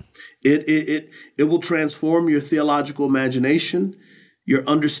them. It will transform your theological imagination. Your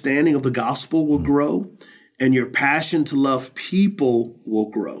understanding of the gospel will grow, and your passion to love people will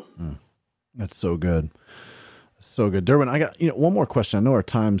grow. That's so good. So good. Derwin, I got one more question. I know our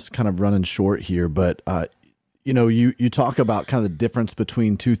time's kind of running short here, but you talk about kind of the difference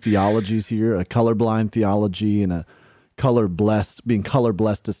between two theologies here, a colorblind theology and a being color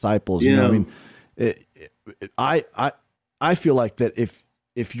blessed disciples. Yeah. I mean, I feel like that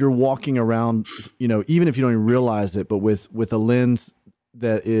if you're walking around, even if you don't even realize it, but with a lens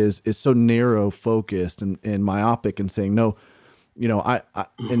that is so narrow focused and myopic and saying, no,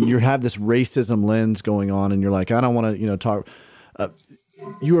 and you have this racism lens going on and you're like, I don't want to, talk,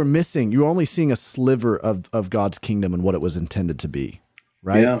 you're only seeing a sliver of God's kingdom and what it was intended to be.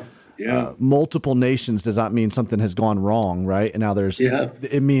 Right. Yeah. Yeah. Multiple nations does not mean something has gone wrong, right? And now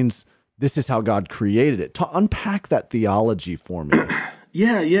it means this is how God created it. To unpack that theology for me.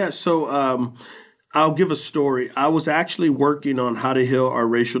 Yeah. So I'll give a story. I was actually working on how to heal our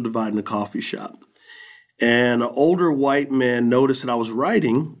racial divide in a coffee shop. And an older white man noticed that I was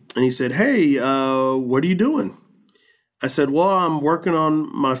writing, and he said, hey, what are you doing? I said, well, I'm working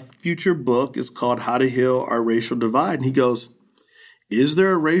on my future book. It's called How to Heal Our Racial Divide. And he goes, is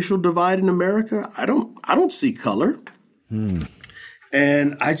there a racial divide in America? I don't see color.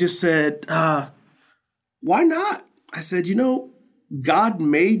 And I just said, why not? I said, God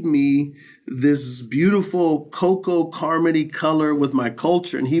made me this beautiful cocoa carmody color with my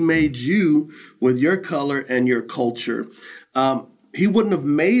culture, and he made you with your color and your culture. He wouldn't have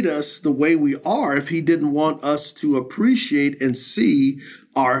made us the way we are if he didn't want us to appreciate and see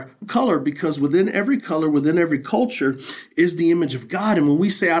our color, because within every color, within every culture is the image of God. And when we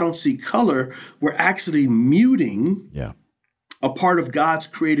say, I don't see color, we're actually muting a part of God's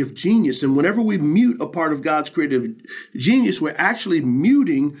creative genius. And whenever we mute a part of God's creative genius, we're actually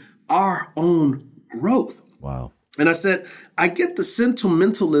muting our own growth. Wow. And I said, I get the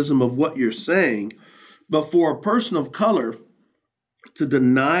sentimentalism of what you're saying, but for a person of color to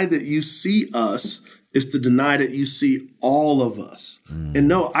deny that you see us is to deny that you see all of us. And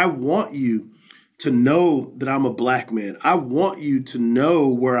no, I want you to know that I'm a black man. I want you to know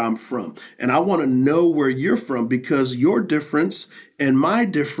where I'm from. And I want to know where you're from, because your difference and my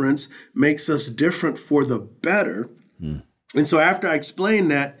difference makes us different for the better. And so after I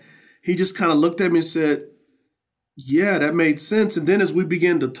explained that, he just kind of looked at me and said, yeah, that made sense. And then as we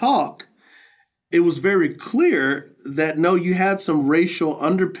began to talk, it was very clear that, no, you had some racial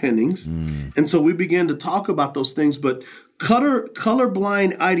underpinnings. And so we began to talk about those things. But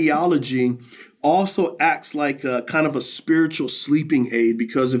colorblind ideology also acts like a kind of a spiritual sleeping aid,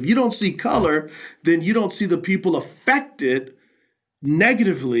 because if you don't see color, then you don't see the people affected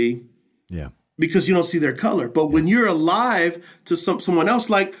negatively. Yeah. Because you don't see their color. But when you're alive to someone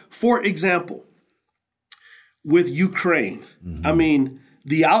else, like, for example, with Ukraine, I mean,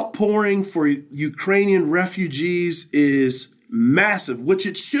 the outpouring for Ukrainian refugees is massive, which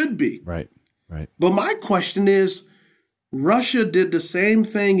it should be. Right. But my question is, Russia did the same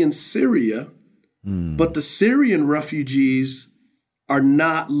thing in Syria, but the Syrian refugees are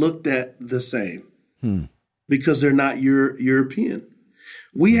not looked at the same because they're not European.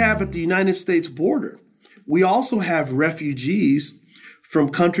 We have at the United States border, we also have refugees from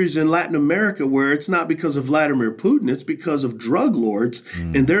countries in Latin America where it's not because of Vladimir Putin, it's because of drug lords,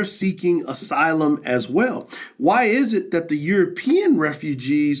 and they're seeking asylum as well. Why is it that the European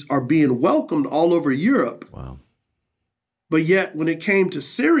refugees are being welcomed all over Europe? Wow. But yet when it came to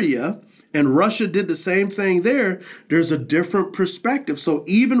Syria, and Russia did the same thing there, there's a different perspective. So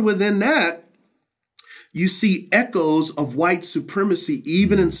even within that, you see echoes of white supremacy,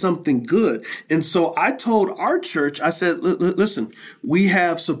 even in something good. And so I told our church, I said, listen, we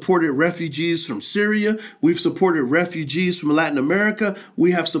have supported refugees from Syria. We've supported refugees from Latin America.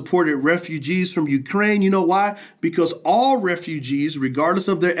 We have supported refugees from Ukraine. You know why? Because all refugees, regardless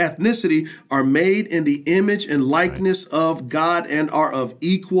of their ethnicity, are made in the image and likeness of God and are of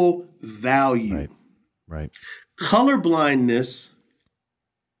equal value. Right. Colorblindness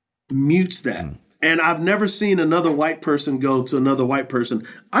mutes that. And I've never seen another white person go to another white person,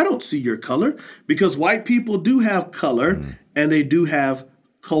 I don't see your color, because white people do have color and they do have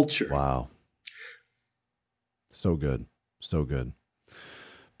culture. Wow. So good. So good.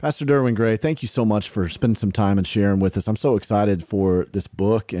 Pastor Derwin Gray, thank you so much for spending some time and sharing with us. I'm so excited for this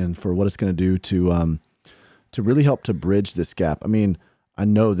book and for what it's going to do to really help to bridge this gap. I mean, I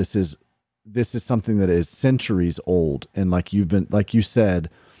know this is something that is centuries old, and like you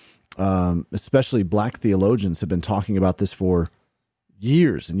said, especially Black theologians have been talking about this for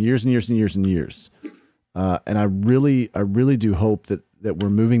years and years and years and years and years. And I really do hope that we're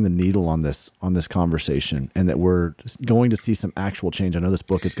moving the needle on this conversation, and that we're going to see some actual change. I know this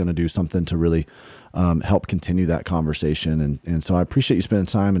book is going to do something to really help continue that conversation. And so I appreciate you spending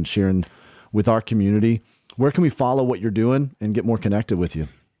time and sharing with our community. Where can we follow what you're doing and get more connected with you?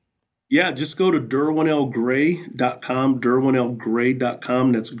 Yeah, just go to derwinlgray.com,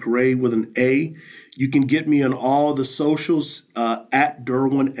 derwinlgray.com. That's Gray with an A. You can get me on all the socials at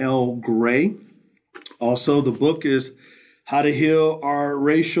Derwin L. Gray. Also, the book is How to Heal Our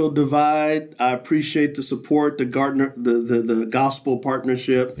Racial Divide. I appreciate the support, the gospel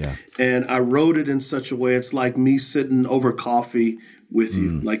partnership. Yeah. And I wrote it in such a way it's like me sitting over coffee with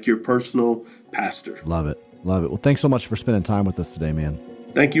you, like your personal pastor. Love it. Love it. Well, thanks so much for spending time with us today, man.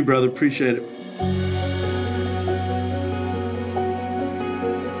 Thank you, brother. Appreciate it.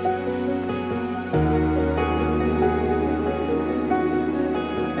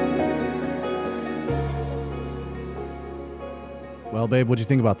 Well, babe, what'd you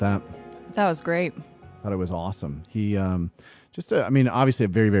think about that? That was great. I thought it was awesome. He obviously a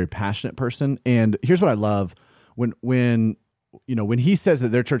very, very passionate person. And here's what I love when he says that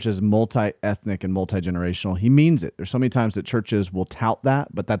their church is multi-ethnic and multi-generational, he means it. There's so many times that churches will tout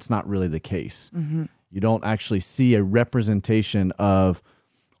that, but that's not really the case. Mm-hmm. You don't actually see a representation of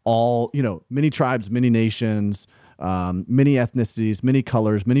all, many tribes, many nations, many ethnicities, many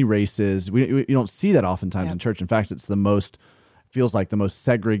colors, many races. You don't see that oftentimes in church. In fact, feels like the most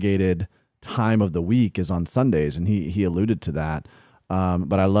segregated time of the week is on Sundays, and he alluded to that.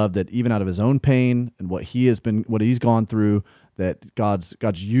 But I love that even out of his own pain and what he's gone through, that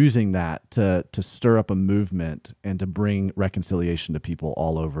God's using that to stir up a movement and to bring reconciliation to people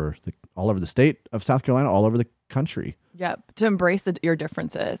all over the state of South Carolina, all over the country. Yeah, to embrace your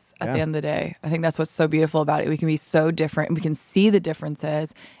differences at the end of the day. I think that's what's so beautiful about it. We can be so different, and we can see the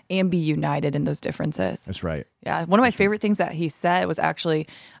differences, and be united in those differences. That's right. Yeah. One of my favorite things that he said was actually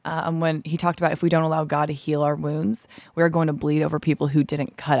when he talked about if we don't allow God to heal our wounds, we're going to bleed over people who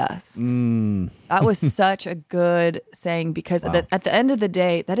didn't cut us. That was such a good saying because at the end of the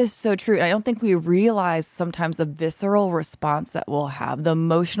day, that is so true. And I don't think we realize sometimes the visceral response that we'll have, the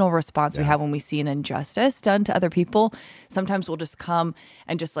emotional response we have when we see an injustice done to other people. Sometimes we'll just come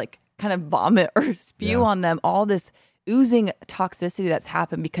and just like kind of vomit or spew on them all this oozing toxicity that's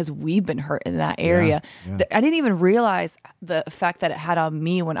happened because we've been hurt in that area. I didn't even realize the effect that it had on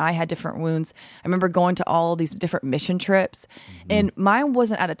me when I had different wounds. I remember going to all these different mission trips, and mine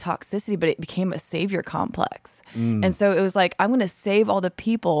wasn't out of toxicity, but it became a savior complex. And so it was like, I'm going to save all the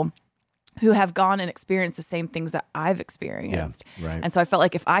people who have gone and experienced the same things that I've experienced. Yeah, right. And so I felt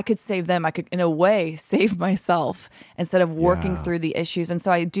like if I could save them, I could, in a way, save myself instead of working through the issues. And so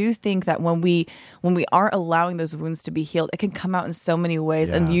I do think that when we aren't allowing those wounds to be healed, it can come out in so many ways.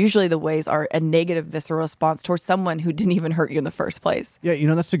 Yeah. And usually the ways are a negative visceral response towards someone who didn't even hurt you in the first place.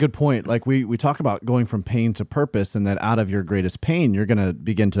 Yeah, that's a good point. Like we talk about going from pain to purpose, and that out of your greatest pain, you're going to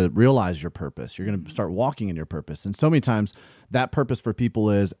begin to realize your purpose. You're going to start walking in your purpose. And so many times that purpose for people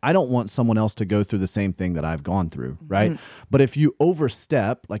is, I don't want someone else to go through the same thing that I've gone through, right? But if you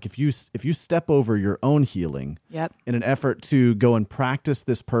overstep, like if you step over your own healing in an effort to go and practice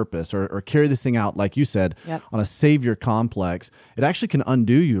this purpose or carry this thing out, like you said, on a savior complex, it actually can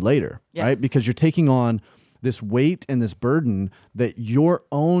undo you later, right? Because you're taking on this weight and this burden that your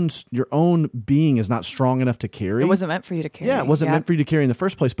own being is not strong enough to carry. It wasn't meant for you to carry. Yeah, it wasn't meant for you to carry in the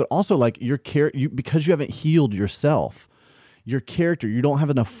first place. But also, like because you haven't healed yourself, your character, you don't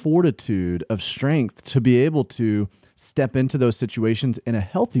have enough fortitude of strength to be able to step into those situations in a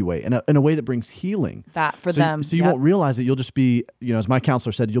healthy way, in a way that brings healing. That for them. So you won't realize it. You'll just be, as my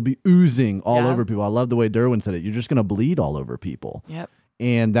counselor said, you'll be oozing all over people. I love the way Derwin said it. You're just going to bleed all over people. Yep.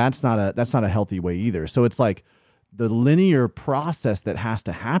 And that's not a healthy way either. So it's like the linear process that has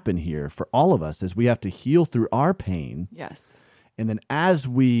to happen here for all of us is we have to heal through our pain. Yes. And then as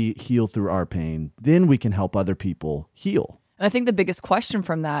we heal through our pain, then we can help other people heal. And I think the biggest question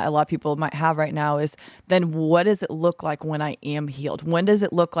from that a lot of people might have right now is, then what does it look like when I am healed? When does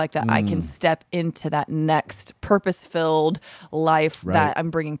it look like that I can step into that next purpose-filled life that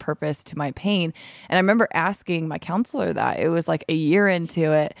I'm bringing purpose to my pain? And I remember asking my counselor that. It was like a year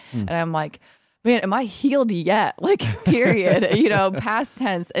into it. And I'm like, man, am I healed yet? Like, period, past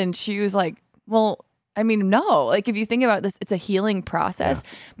tense. And she was like, well, I mean, no, like if you think about this, it's a healing process,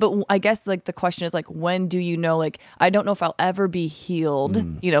 but I guess like the question is like, when do you know, like, I don't know if I'll ever be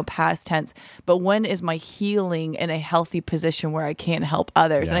healed, past tense, but when is my healing in a healthy position where I can help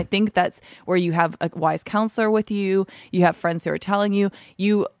others? And I think that's where you have a wise counselor with you. You have friends who are telling you,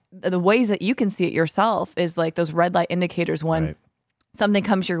 the ways that you can see it yourself is like those red light indicators when something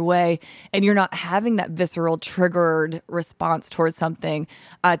comes your way and you're not having that visceral triggered response towards something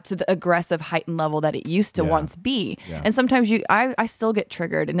to the aggressive heightened level that it used to once be. And sometimes I still get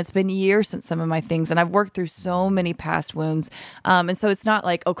triggered, and it's been years since some of my things, and I've worked through so many past wounds. And so it's not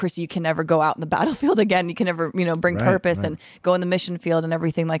like, oh, Christy, you can never go out in the battlefield again. You can never, bring purpose and go in the mission field and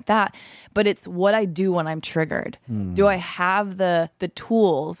everything like that. But it's what I do when I'm triggered. Do I have the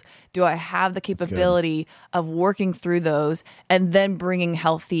tools? Do I have the capability of working through those and then bringing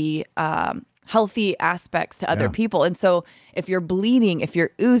healthy aspects to other people? And so if you're bleeding, if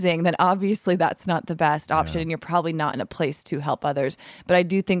you're oozing, then obviously that's not the best option, and you're probably not in a place to help others. But I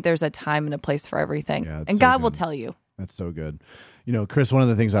do think there's a time and a place for everything. And God will tell you. That's so good. Chris, one of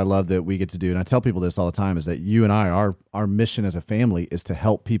the things I love that we get to do, and I tell people this all the time, is that you and I, our mission as a family is to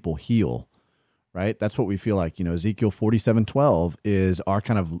help people heal, right? That's what we feel like. Ezekiel 47:12 is our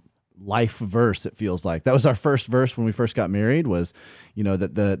kind of life verse. It feels like that was our first verse when we first got married, was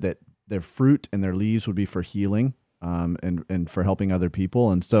that their fruit and their leaves would be for healing and for helping other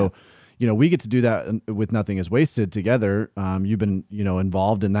people. And so we get to do that with Nothing is Wasted together. You've been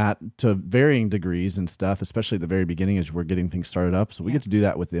involved in that to varying degrees and stuff, especially at the very beginning as we're getting things started up. So we get to do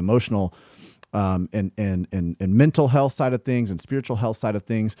that with the emotional and mental health side of things and spiritual health side of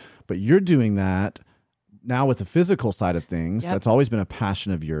things, but you're doing that now with the physical side of things. That's always been a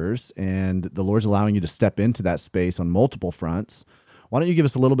passion of yours, and the Lord's allowing you to step into that space on multiple fronts. Why don't you give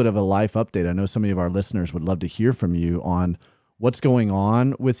us a little bit of a life update? I know some of our listeners would love to hear from you on what's going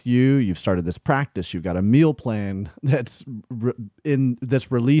on with you. You've started this practice. You've got a meal plan that's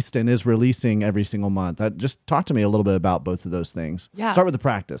released and is releasing every single month. Just talk to me a little bit about both of those things. Yeah. Start with the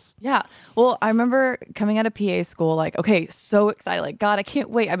practice. Yeah. Well, I remember coming out of PA school, like, okay, so excited. Like, God, I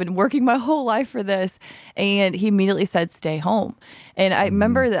can't wait. I've been working my whole life for this. And he immediately said, stay home. And I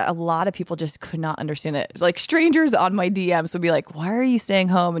remember that a lot of people just could not understand it. Like strangers on my DMs would be like, why are you staying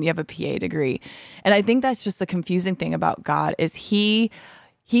home and you have a PA degree? And I think that's just the confusing thing about God is he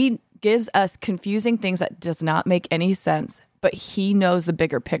gives us confusing things that does not make any sense, but he knows the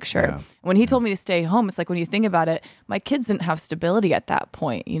bigger picture. Yeah. When he told me to stay home, it's like when you think about it, my kids didn't have stability at that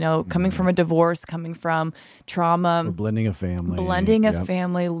point, coming from a divorce, coming from trauma. Or blending a family.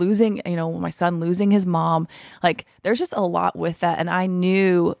 Losing, my son losing his mom. Like there's just a lot with that. And I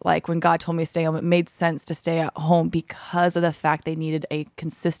knew like when God told me to stay home, it made sense to stay at home because of the fact they needed a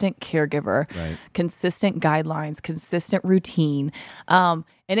consistent caregiver, consistent guidelines, consistent routine.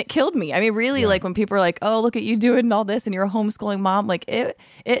 And it killed me. I mean, really, like when people are like, oh, look at you doing all this and you're a homeschooling mom, like it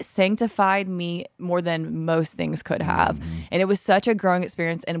sanctified me more than most things could have. Mm-hmm. And it was such a growing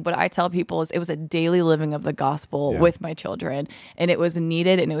experience. And what I tell people is it was a daily living of the gospel with my children. And it was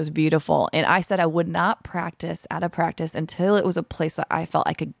needed and it was beautiful. And I said I would not practice out of practice until it was a place that I felt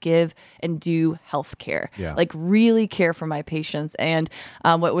I could give and do healthcare, like really care for my patients. And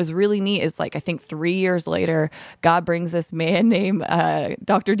what was really neat is like, I think 3 years later, God brings this man named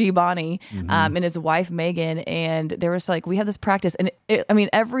Dr. D. Bonnie and his wife, Megan. And they were just like, we have this practice. And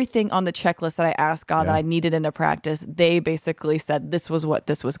everything on the checklist that I asked God that I needed in a practice, they basically said this was what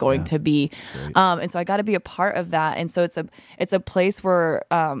this was going to be. And so I got to be a part of that. And so it's a place where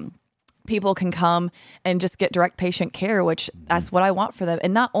people can come and just get direct patient care, which that's what I want for them.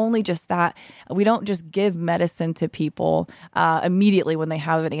 And not only just that, we don't just give medicine to people immediately when they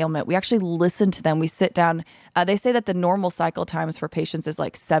have an ailment. We actually listen to them. We sit down. They say that the normal cycle times for patients is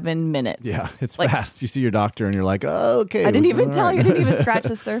like 7 minutes. Yeah, it's like, fast. You see your doctor and you're like, oh, okay. I didn't even tell you. I didn't even scratch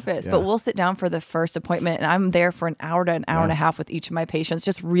the surface. But we'll sit down for the first appointment and I'm there for an hour to an hour and a half with each of my patients,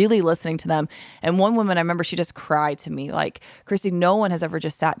 just really listening to them. And one woman, I remember she just cried to me like, Christy, no one has ever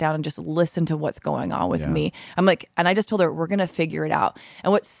just sat down and just listen to what's going on with me. I'm like, and I just told her, we're going to figure it out.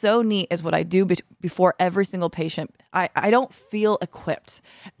 And what's so neat is what I do before every single patient. I don't feel equipped,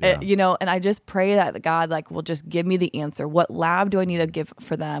 and I just pray that God will just give me the answer. What lab do I need to give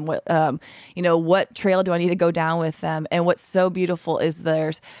for them? What trail do I need to go down with them? And what's so beautiful is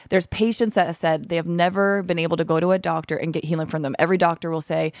there's patients that have said they have never been able to go to a doctor and get healing from them. Every doctor will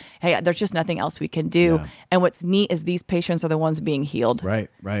say, hey, there's just nothing else we can do. Yeah. And what's neat is these patients are the ones being healed. Right.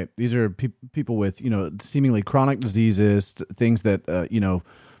 These are people with, seemingly chronic diseases, things that,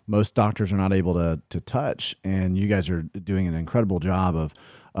 most doctors are not able to touch. And you guys are doing an incredible job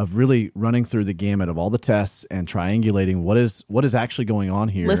of really running through the gamut of all the tests and triangulating what is actually going on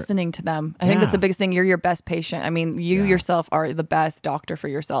here. Listening to them. I think that's the biggest thing. You're your best patient. I mean, you yourself are the best doctor for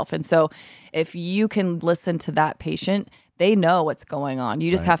yourself. And so if you can listen to that patient, they know what's going on. You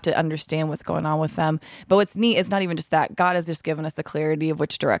just have to understand what's going on with them. But what's neat is not even just that. God has just given us the clarity of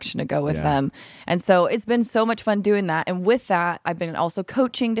which direction to go with them. And so it's been so much fun doing that. And with that, I've been also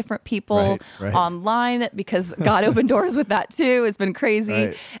coaching different people online because God opened doors with that too. It's been crazy.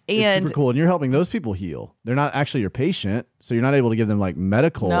 Right. And it's super cool. And you're helping those people heal. They're not actually your patient, so you're not able to give them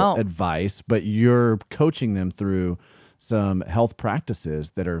medical advice, but you're coaching them through some health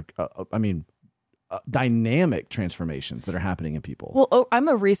practices that are, dynamic transformations that are happening in people. Well, I'm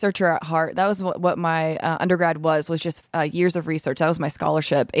a researcher at heart. That was what my undergrad was just years of research. That was my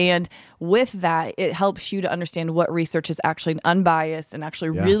scholarship. And with that, it helps you to understand what research is actually unbiased and actually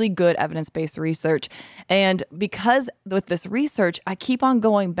really good evidence-based research. And because with this research, I keep on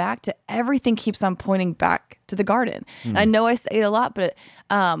going back to everything keeps on pointing back to the garden. And I know I say it a lot, but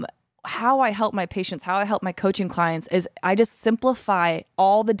how I help my patients, how I help my coaching clients is I just simplify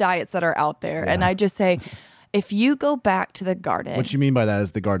all the diets that are out there. And I just say, if you go back to the garden. What you mean by that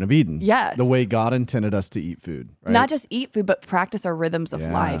is the Garden of Eden. Yes. The way God intended us to eat food. Right? Not just eat food, but practice our rhythms of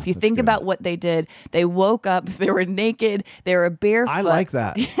life. You think about what they did. They woke up, they were naked, they were barefoot. I like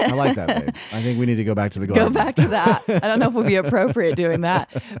that. Babe. I think we need to go back to the garden. Go back to that. I don't know if it would be appropriate doing that.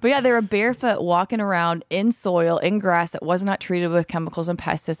 But they were barefoot, walking around in soil, in grass that was not treated with chemicals and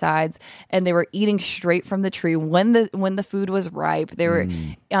pesticides. And they were eating straight from the tree when the food was ripe. They were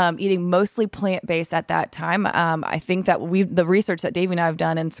eating mostly plant-based at that time. I think that the research that Dave and I have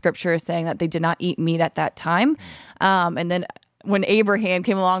done in scripture is saying that they did not eat meat at that time. And then when Abraham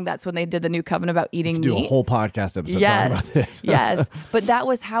came along, that's when they did the new covenant about eating meat. Do a whole podcast episode talking about this. Yes. But that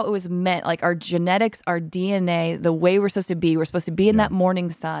was how it was meant. Like our genetics, our DNA, the way we're supposed to be. We're supposed to be in that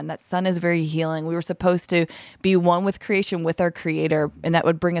morning sun. That sun is very healing. We were supposed to be one with creation, with our creator, and that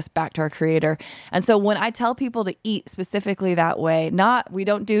would bring us back to our creator. And so when I tell people to eat specifically that way, we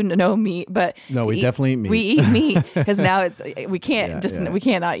don't do no meat, but no, we definitely eat meat. We eat meat because now we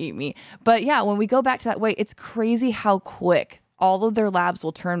cannot eat meat. But yeah, when we go back to that way, it's crazy how quick all of their labs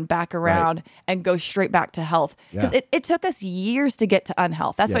will turn back around and go straight back to health. Because it took us years to get to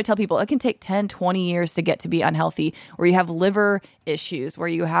unhealth. That's why I tell people it can take 10, 20 years to get to be unhealthy, where you have liver issues, where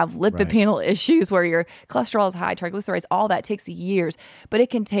you have lipid panel issues, where your cholesterol is high, triglycerides, all that takes years. But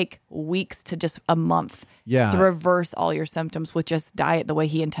it can take weeks to just a month to reverse all your symptoms with just diet the way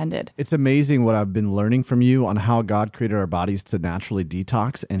he intended. It's amazing what I've been learning from you on how God created our bodies to naturally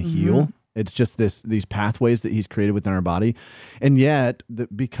detox and heal. It's just these pathways that he's created within our body. And yet,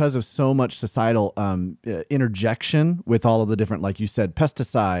 because of so much societal interjection with all of the different, like you said,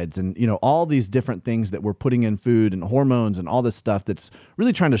 pesticides and, all these different things that we're putting in food and hormones and all this stuff that's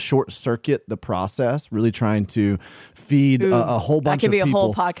really trying to short circuit the process, really trying to feed a whole bunch of people. That could be a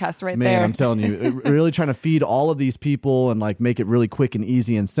whole podcast right there. Man, I'm telling you, really trying to feed all of these people and like make it really quick and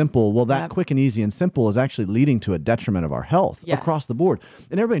easy and simple. Well, that quick and easy and simple is actually leading to a detriment of our health across the board.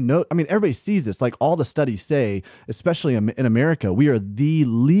 And everybody sees this. Like all the studies say, especially in America, we are the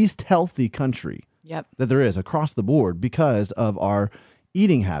least healthy country that there is across the board because of our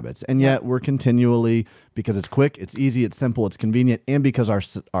eating habits. And yet we're continually, because it's quick, it's easy, it's simple, it's convenient, and because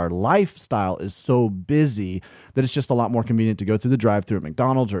our lifestyle is so busy that it's just a lot more convenient to go through the drive-thru at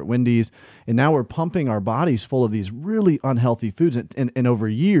McDonald's or at Wendy's. And now we're pumping our bodies full of these really unhealthy foods. And over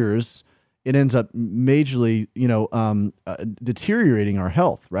years, it ends up majorly, deteriorating our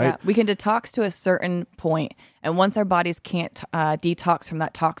health, right? Yeah, we can detox to a certain point, and once our bodies can't detox from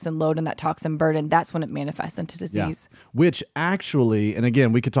that toxin load and that toxin burden, that's when it manifests into disease. Yeah. Which actually, and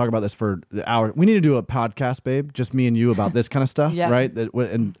again, we could talk about this for an hour. We need to do a podcast, babe, just me and you about this kind of stuff, right?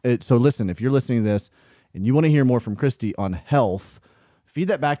 So listen, if you're listening to this and you want to hear more from Christy on health, feed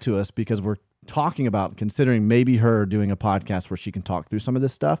that back to us because we're talking about considering maybe her doing a podcast where she can talk through some of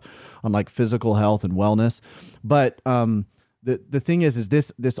this stuff on like physical health and wellness. But the thing is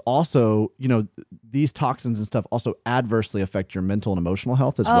this also, these toxins and stuff also adversely affect your mental and emotional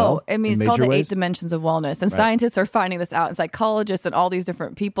health as well. I mean, it's called the 8 dimensions of wellness. And scientists are finding this out, and psychologists and all these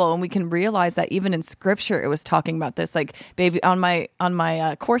different people. And we can realize that even in scripture, it was talking about this. Like, baby, on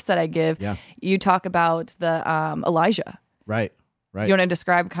my course that I give, you talk about the Elijah. Right. Do you want to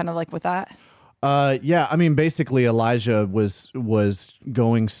describe kind of like with that? I mean, basically Elijah was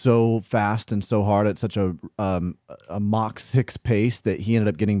going so fast and so hard at such a Mach 6 pace that he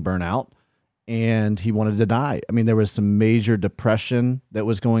ended up getting burnt out and he wanted to die. I mean, there was some major depression that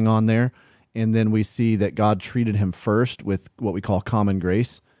was going on there. And then we see that God treated him first with what we call common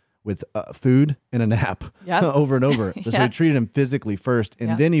grace, with food and a nap over and over. So he treated him physically first,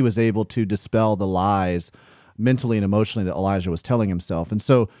 and then he was able to dispel the lies mentally and emotionally that Elijah was telling himself. And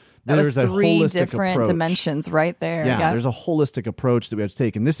so there's a holistic different approach. Dimensions right there. Yeah, there's a holistic approach that we have to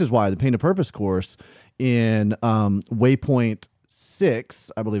take. And this is why the Pain to Purpose course in Waypoint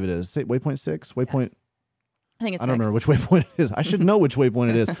 6, I believe it is. Waypoint 6? Waypoint. I think it's I don't remember which waypoint it is. I should know which waypoint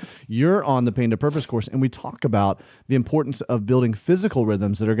it is. You're on the Pain to Purpose course, and we talk about the importance of building physical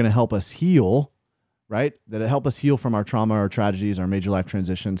rhythms that are going to help us heal, right? That help us heal from our trauma, our tragedies, our major life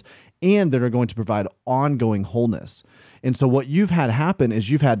transitions, and that are going to provide ongoing wholeness. And so what you've had happen is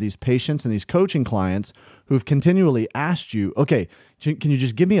you've had these patients and these coaching clients who've continually asked you, okay, can you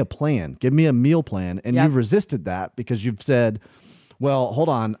just give me a plan? Give me a meal plan. And you've resisted that because you've said, well, hold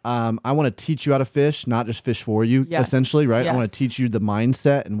on. I want to teach you how to fish, not just fish for you, essentially, right? I want to teach you the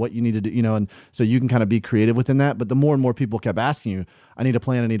mindset and what you need to do, and so you can kind of be creative within that. But the more and more people kept asking you, I need a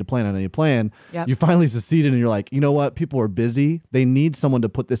plan, I need a plan, I need a plan. Yep. You finally succeeded and you're like, you know what? People are busy. They need someone to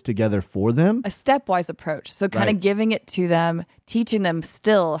put this together for them. A stepwise approach. So kind of giving it to them, teaching them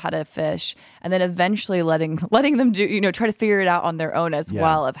still how to fish, and then eventually letting them do, try to figure it out on their own as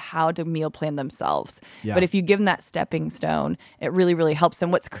well of how to meal plan themselves. Yeah. But if you give them that stepping stone, it really, really helps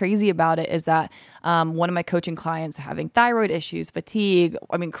them. What's crazy about it is that one of my coaching clients having thyroid issues, fatigue,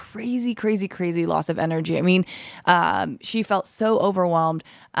 I mean, crazy loss of energy. I mean, she felt so overwhelmed.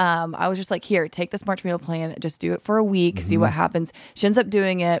 I was just like, here, take this March meal plan, just do it for a week, see what happens. She ends up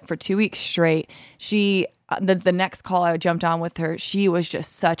doing it for 2 weeks straight. She the next call I jumped on with her, she was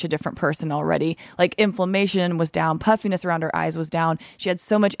just such a different person already. Like inflammation was down, puffiness around her eyes was down. She had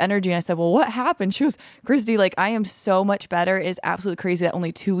so much energy. And I said, well, what happened? She goes, Christy, like I am so much better. It's absolutely crazy that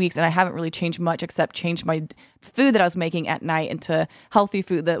only 2 weeks and I haven't really changed much except changed my food that I was making at night into healthy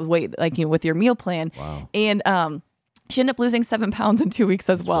food that like, with your meal plan. Wow. And, she ended up losing 7 pounds in 2 weeks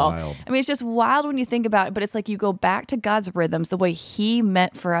as well. Wild. I mean, it's just wild when you think about it, but it's like you go back to God's rhythms, the way he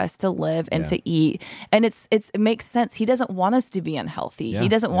meant for us to live and to eat. And it makes sense. He doesn't want us to be unhealthy. He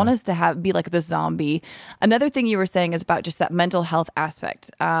doesn't want us to be like this zombie. Another thing you were saying is about just that mental health aspect.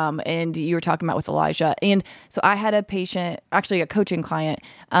 And you were talking about with Elijah. And so I had a patient, actually a coaching client,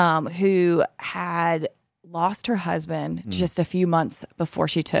 who had lost her husband just a few months before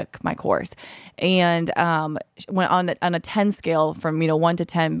she took my course, and went on a 10 scale from 1 to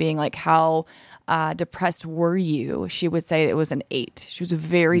 10 being like how depressed were you, she would say it was an 8. She was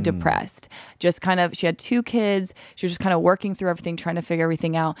very depressed, just kind of, she had 2 kids, she was just kind of working through everything, trying to figure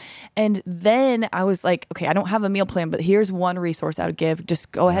everything out. And then I was like, okay, I don't have a meal plan, but here's one resource I would give.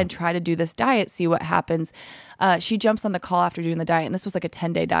 Just go ahead and try to do this diet, see what happens. She jumps on the call after doing the diet, and this was like a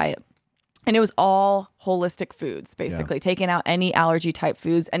 10-day diet. And it was all holistic foods, basically, taking out any allergy type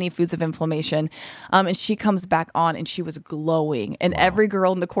foods, any foods of inflammation. And she comes back on and she was glowing. And every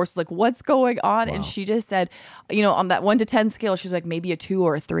girl in the course was like, what's going on? And she just said, on that 1 to 10 scale, she was like maybe a 2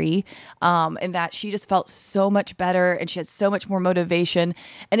 or a 3. And that she just felt so much better and she had so much more motivation.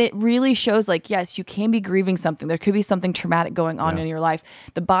 And it really shows like, yes, you can be grieving something. There could be something traumatic going on in your life.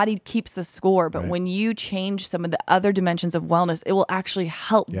 The body keeps the score. But when you change some of the other dimensions of wellness, it will actually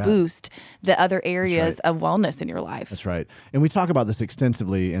help boost the other areas of wellness in your life. That's right. And we talk about this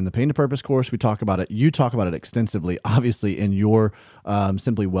extensively in the Pain to Purpose course. We talk about it. You talk about it extensively, obviously, in your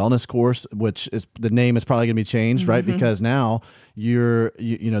Simply Wellness course, which is the name is probably going to be changed, right? Because now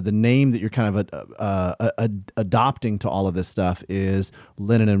the name that you're kind of adopting to all of this stuff is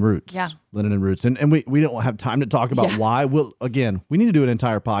Linen and Roots. Yeah. Linen and Roots. And we don't have time to talk about why. We need to do an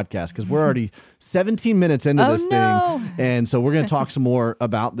entire podcast because we're already 17 minutes into this thing. And so we're going to talk some more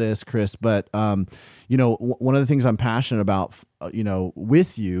about this, Chris. But, one of the things I'm passionate about,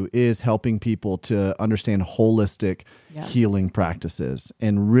 with you is helping people to understand holistic healing practices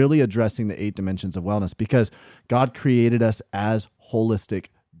and really addressing the 8 dimensions of wellness because God created us as holistic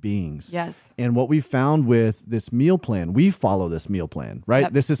beings. Yes. And what we found with this meal plan, we follow this meal plan, right?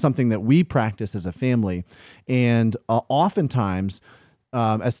 Yep. This is something that we practice as a family. And oftentimes,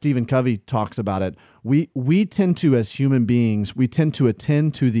 as Stephen Covey talks about it, we tend to, as human beings, we tend to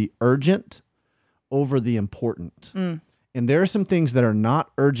attend to the urgent over the important. And there are some things that are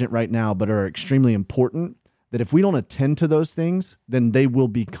not urgent right now, but are extremely important, that if we don't attend to those things, then they will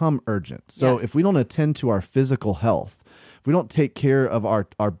become urgent. So if we don't attend to our physical health, if we don't take care of our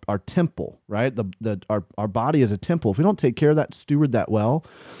temple, right? Our body is a temple. If we don't take care of that, steward that well,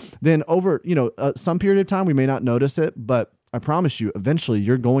 then over some period of time, we may not notice it, but I promise you, eventually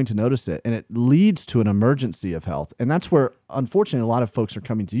you're going to notice it, and it leads to an emergency of health. And that's where, unfortunately, a lot of folks are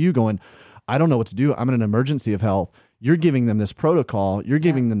coming to you going, I don't know what to do. I'm in an emergency of health. You're giving them this protocol. You're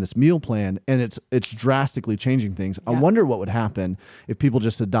giving them this meal plan, and it's drastically changing things. I wonder what would happen if people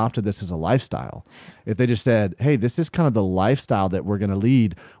just adopted this as a lifestyle. If they just said, hey, this is kind of the lifestyle that we're going to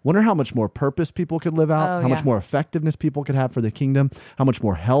lead. Wonder how much more purpose people could live out, how much more effectiveness people could have for the kingdom, how much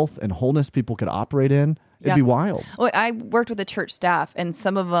more health and wholeness people could operate in. It'd be wild. Well, I worked with the church staff, and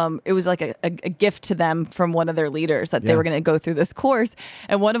some of them, it was like a gift to them from one of their leaders that they were going to go through this course.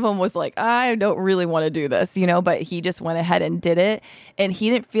 And one of them was like, I don't really want to do this, but he just went ahead and did it. And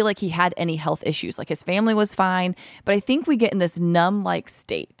he didn't feel like he had any health issues. Like his family was fine. But I think we get in this numb-like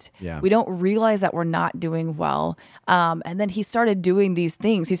state. Yeah. We don't realize that we're not doing well. And then he started doing these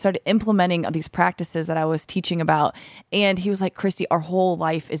things. He started implementing these practices that I was teaching about. And he was like, Christy, our whole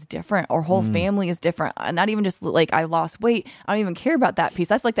life is different. Our whole family is different. Not even just like I lost weight. I don't even care about that piece.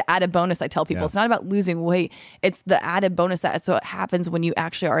 That's like the added bonus I tell people. It's not about losing weight. It's the added bonus that's what happens when you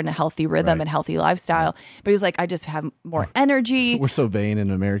actually are in a healthy rhythm and healthy lifestyle. But he was like, I just have more energy. We're so vain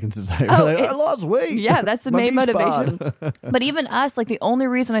in American society. We're like, I lost weight. Yeah, that's the main motivation. But even us, like the only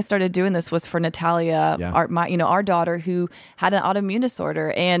reason I started doing this was for Natalia, our daughter who had an autoimmune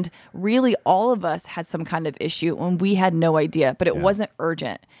disorder. And really all of us had some kind of issue and we had no idea, but it wasn't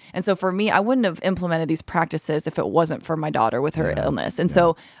urgent. And so for me, I wouldn't have implemented these practices if it wasn't for my daughter with her illness. And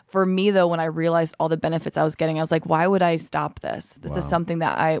so for me, though, when I realized all the benefits I was getting, I was like, why would I stop this? This is something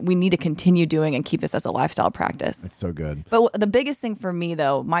that we need to continue doing and keep this as a lifestyle practice. It's so good. But the biggest thing for me,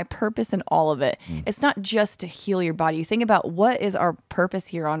 though, my purpose in all of it, it's not just to heal your body. You think about what is our purpose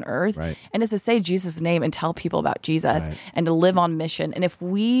here on earth. Right. And it's to say Jesus' name and tell people about Jesus and to live on mission. And if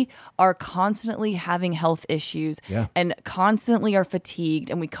we are constantly having health issues and constantly are fatigued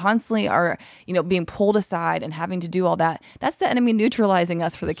and we constantly are, being pulled aside and having to do all that, that's the enemy neutralizing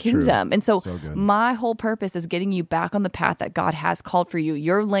us for the kingdom. True. And so good. my whole purpose is getting you back on the path that God has called for you,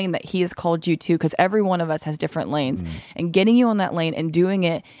 your lane that he has called you to, because every one of us has different lanes, and getting you on that lane and doing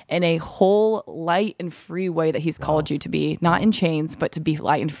it in a whole light and free way that he's called you to be, not in chains, but to be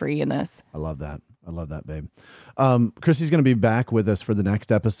light and free in this. I love that. Babe. Christy's going to be back with us for the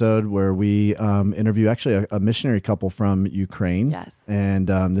next episode where we interview actually a missionary couple from Ukraine. Yes. And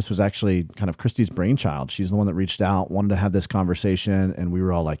this was actually kind of Christy's brainchild. She's the one that reached out, wanted to have this conversation, and we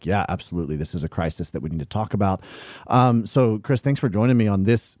were all like, yeah, absolutely. This is a crisis that we need to talk about. So, Chris, thanks for joining me on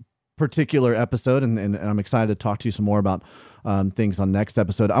this particular episode, and I'm excited to talk to you some more about things on next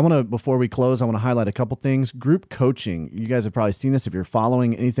episode. Before we close, I want to highlight a couple things. Group coaching. You guys have probably seen this if you're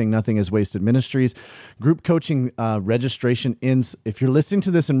following anything Nothing is Wasted Ministries. Group coaching registration ends, if you're listening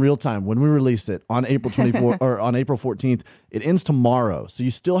to this in real time, when we release it on April 24th or on April 14th, it ends tomorrow. So you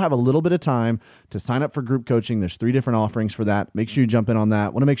still have a little bit of time to sign up for group coaching. There's 3 different offerings for that. Make sure you jump in on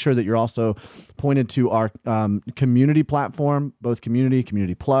that. Want to make sure that you're also pointed to our community platform, both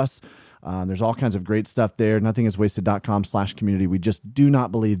Community Plus. There's all kinds of great stuff there. nothingiswasted.com/community. We just do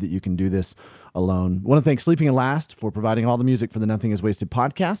not believe that you can do this alone. I want to thank Sleeping at Last for providing all the music for the Nothing is Wasted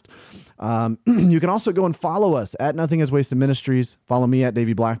podcast. You can also go and follow us at Nothing is Wasted Ministries. Follow me at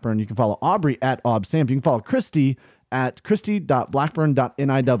Davey Blackburn. You can follow Aubrey at ObSamp. You can follow Christy at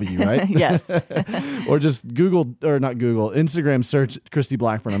christy.blackburn.niw, right? Yes. Or just Instagram search Christy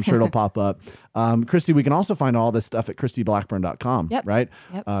Blackburn. I'm sure it'll pop up. Christy, we can also find all this stuff at christyblackburn.com, right?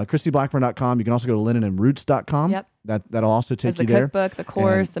 Yep. christyblackburn.com. You can also go to linenandroots.com. Yep. That'll also take you The there. cookbook, the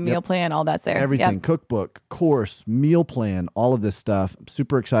course, the meal plan, all that's there. Everything, cookbook, course, meal plan, all of this stuff. I'm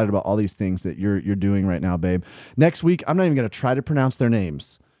super excited about all these things that you're doing right now, babe. Next week, I'm not even going to try to pronounce their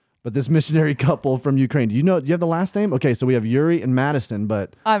names. But this missionary couple from Ukraine, do you have the last name? Okay, so we have Yuri and Madison,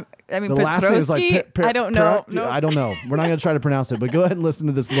 but the last name is like I don't know. I don't know. We're not going to try to pronounce it, but go ahead and listen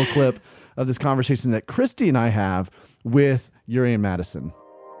to this little clip of this conversation that Christy and I have with Yuri and Madison.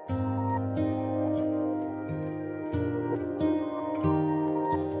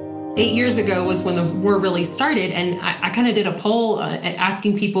 8 years ago was when the war really started, and I kind of did a poll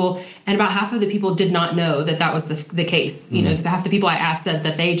asking people, and about half of the people did not know that was the case. Mm-hmm. Half the people I asked said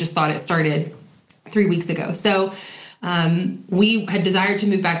that they just thought it started 3 weeks ago. So we had desired to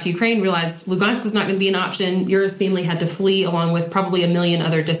move back to Ukraine, realized Lugansk was not going to be an option. Yura's family had to flee along with probably 1 million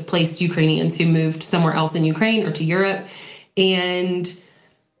other displaced Ukrainians who moved somewhere else in Ukraine or to Europe. And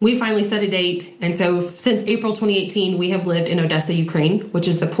we finally set a date. And so since April 2018, we have lived in Odessa, Ukraine, which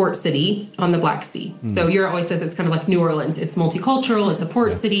is the port city on the Black Sea. Mm. So Yura always says it's kind of like New Orleans. It's multicultural. It's a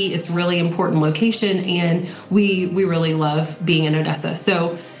port city. It's a really important location. And we really love being in Odessa.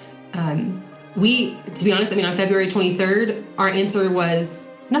 So to be honest, on February 23rd, our answer was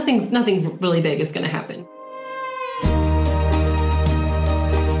nothing really big is going to happen.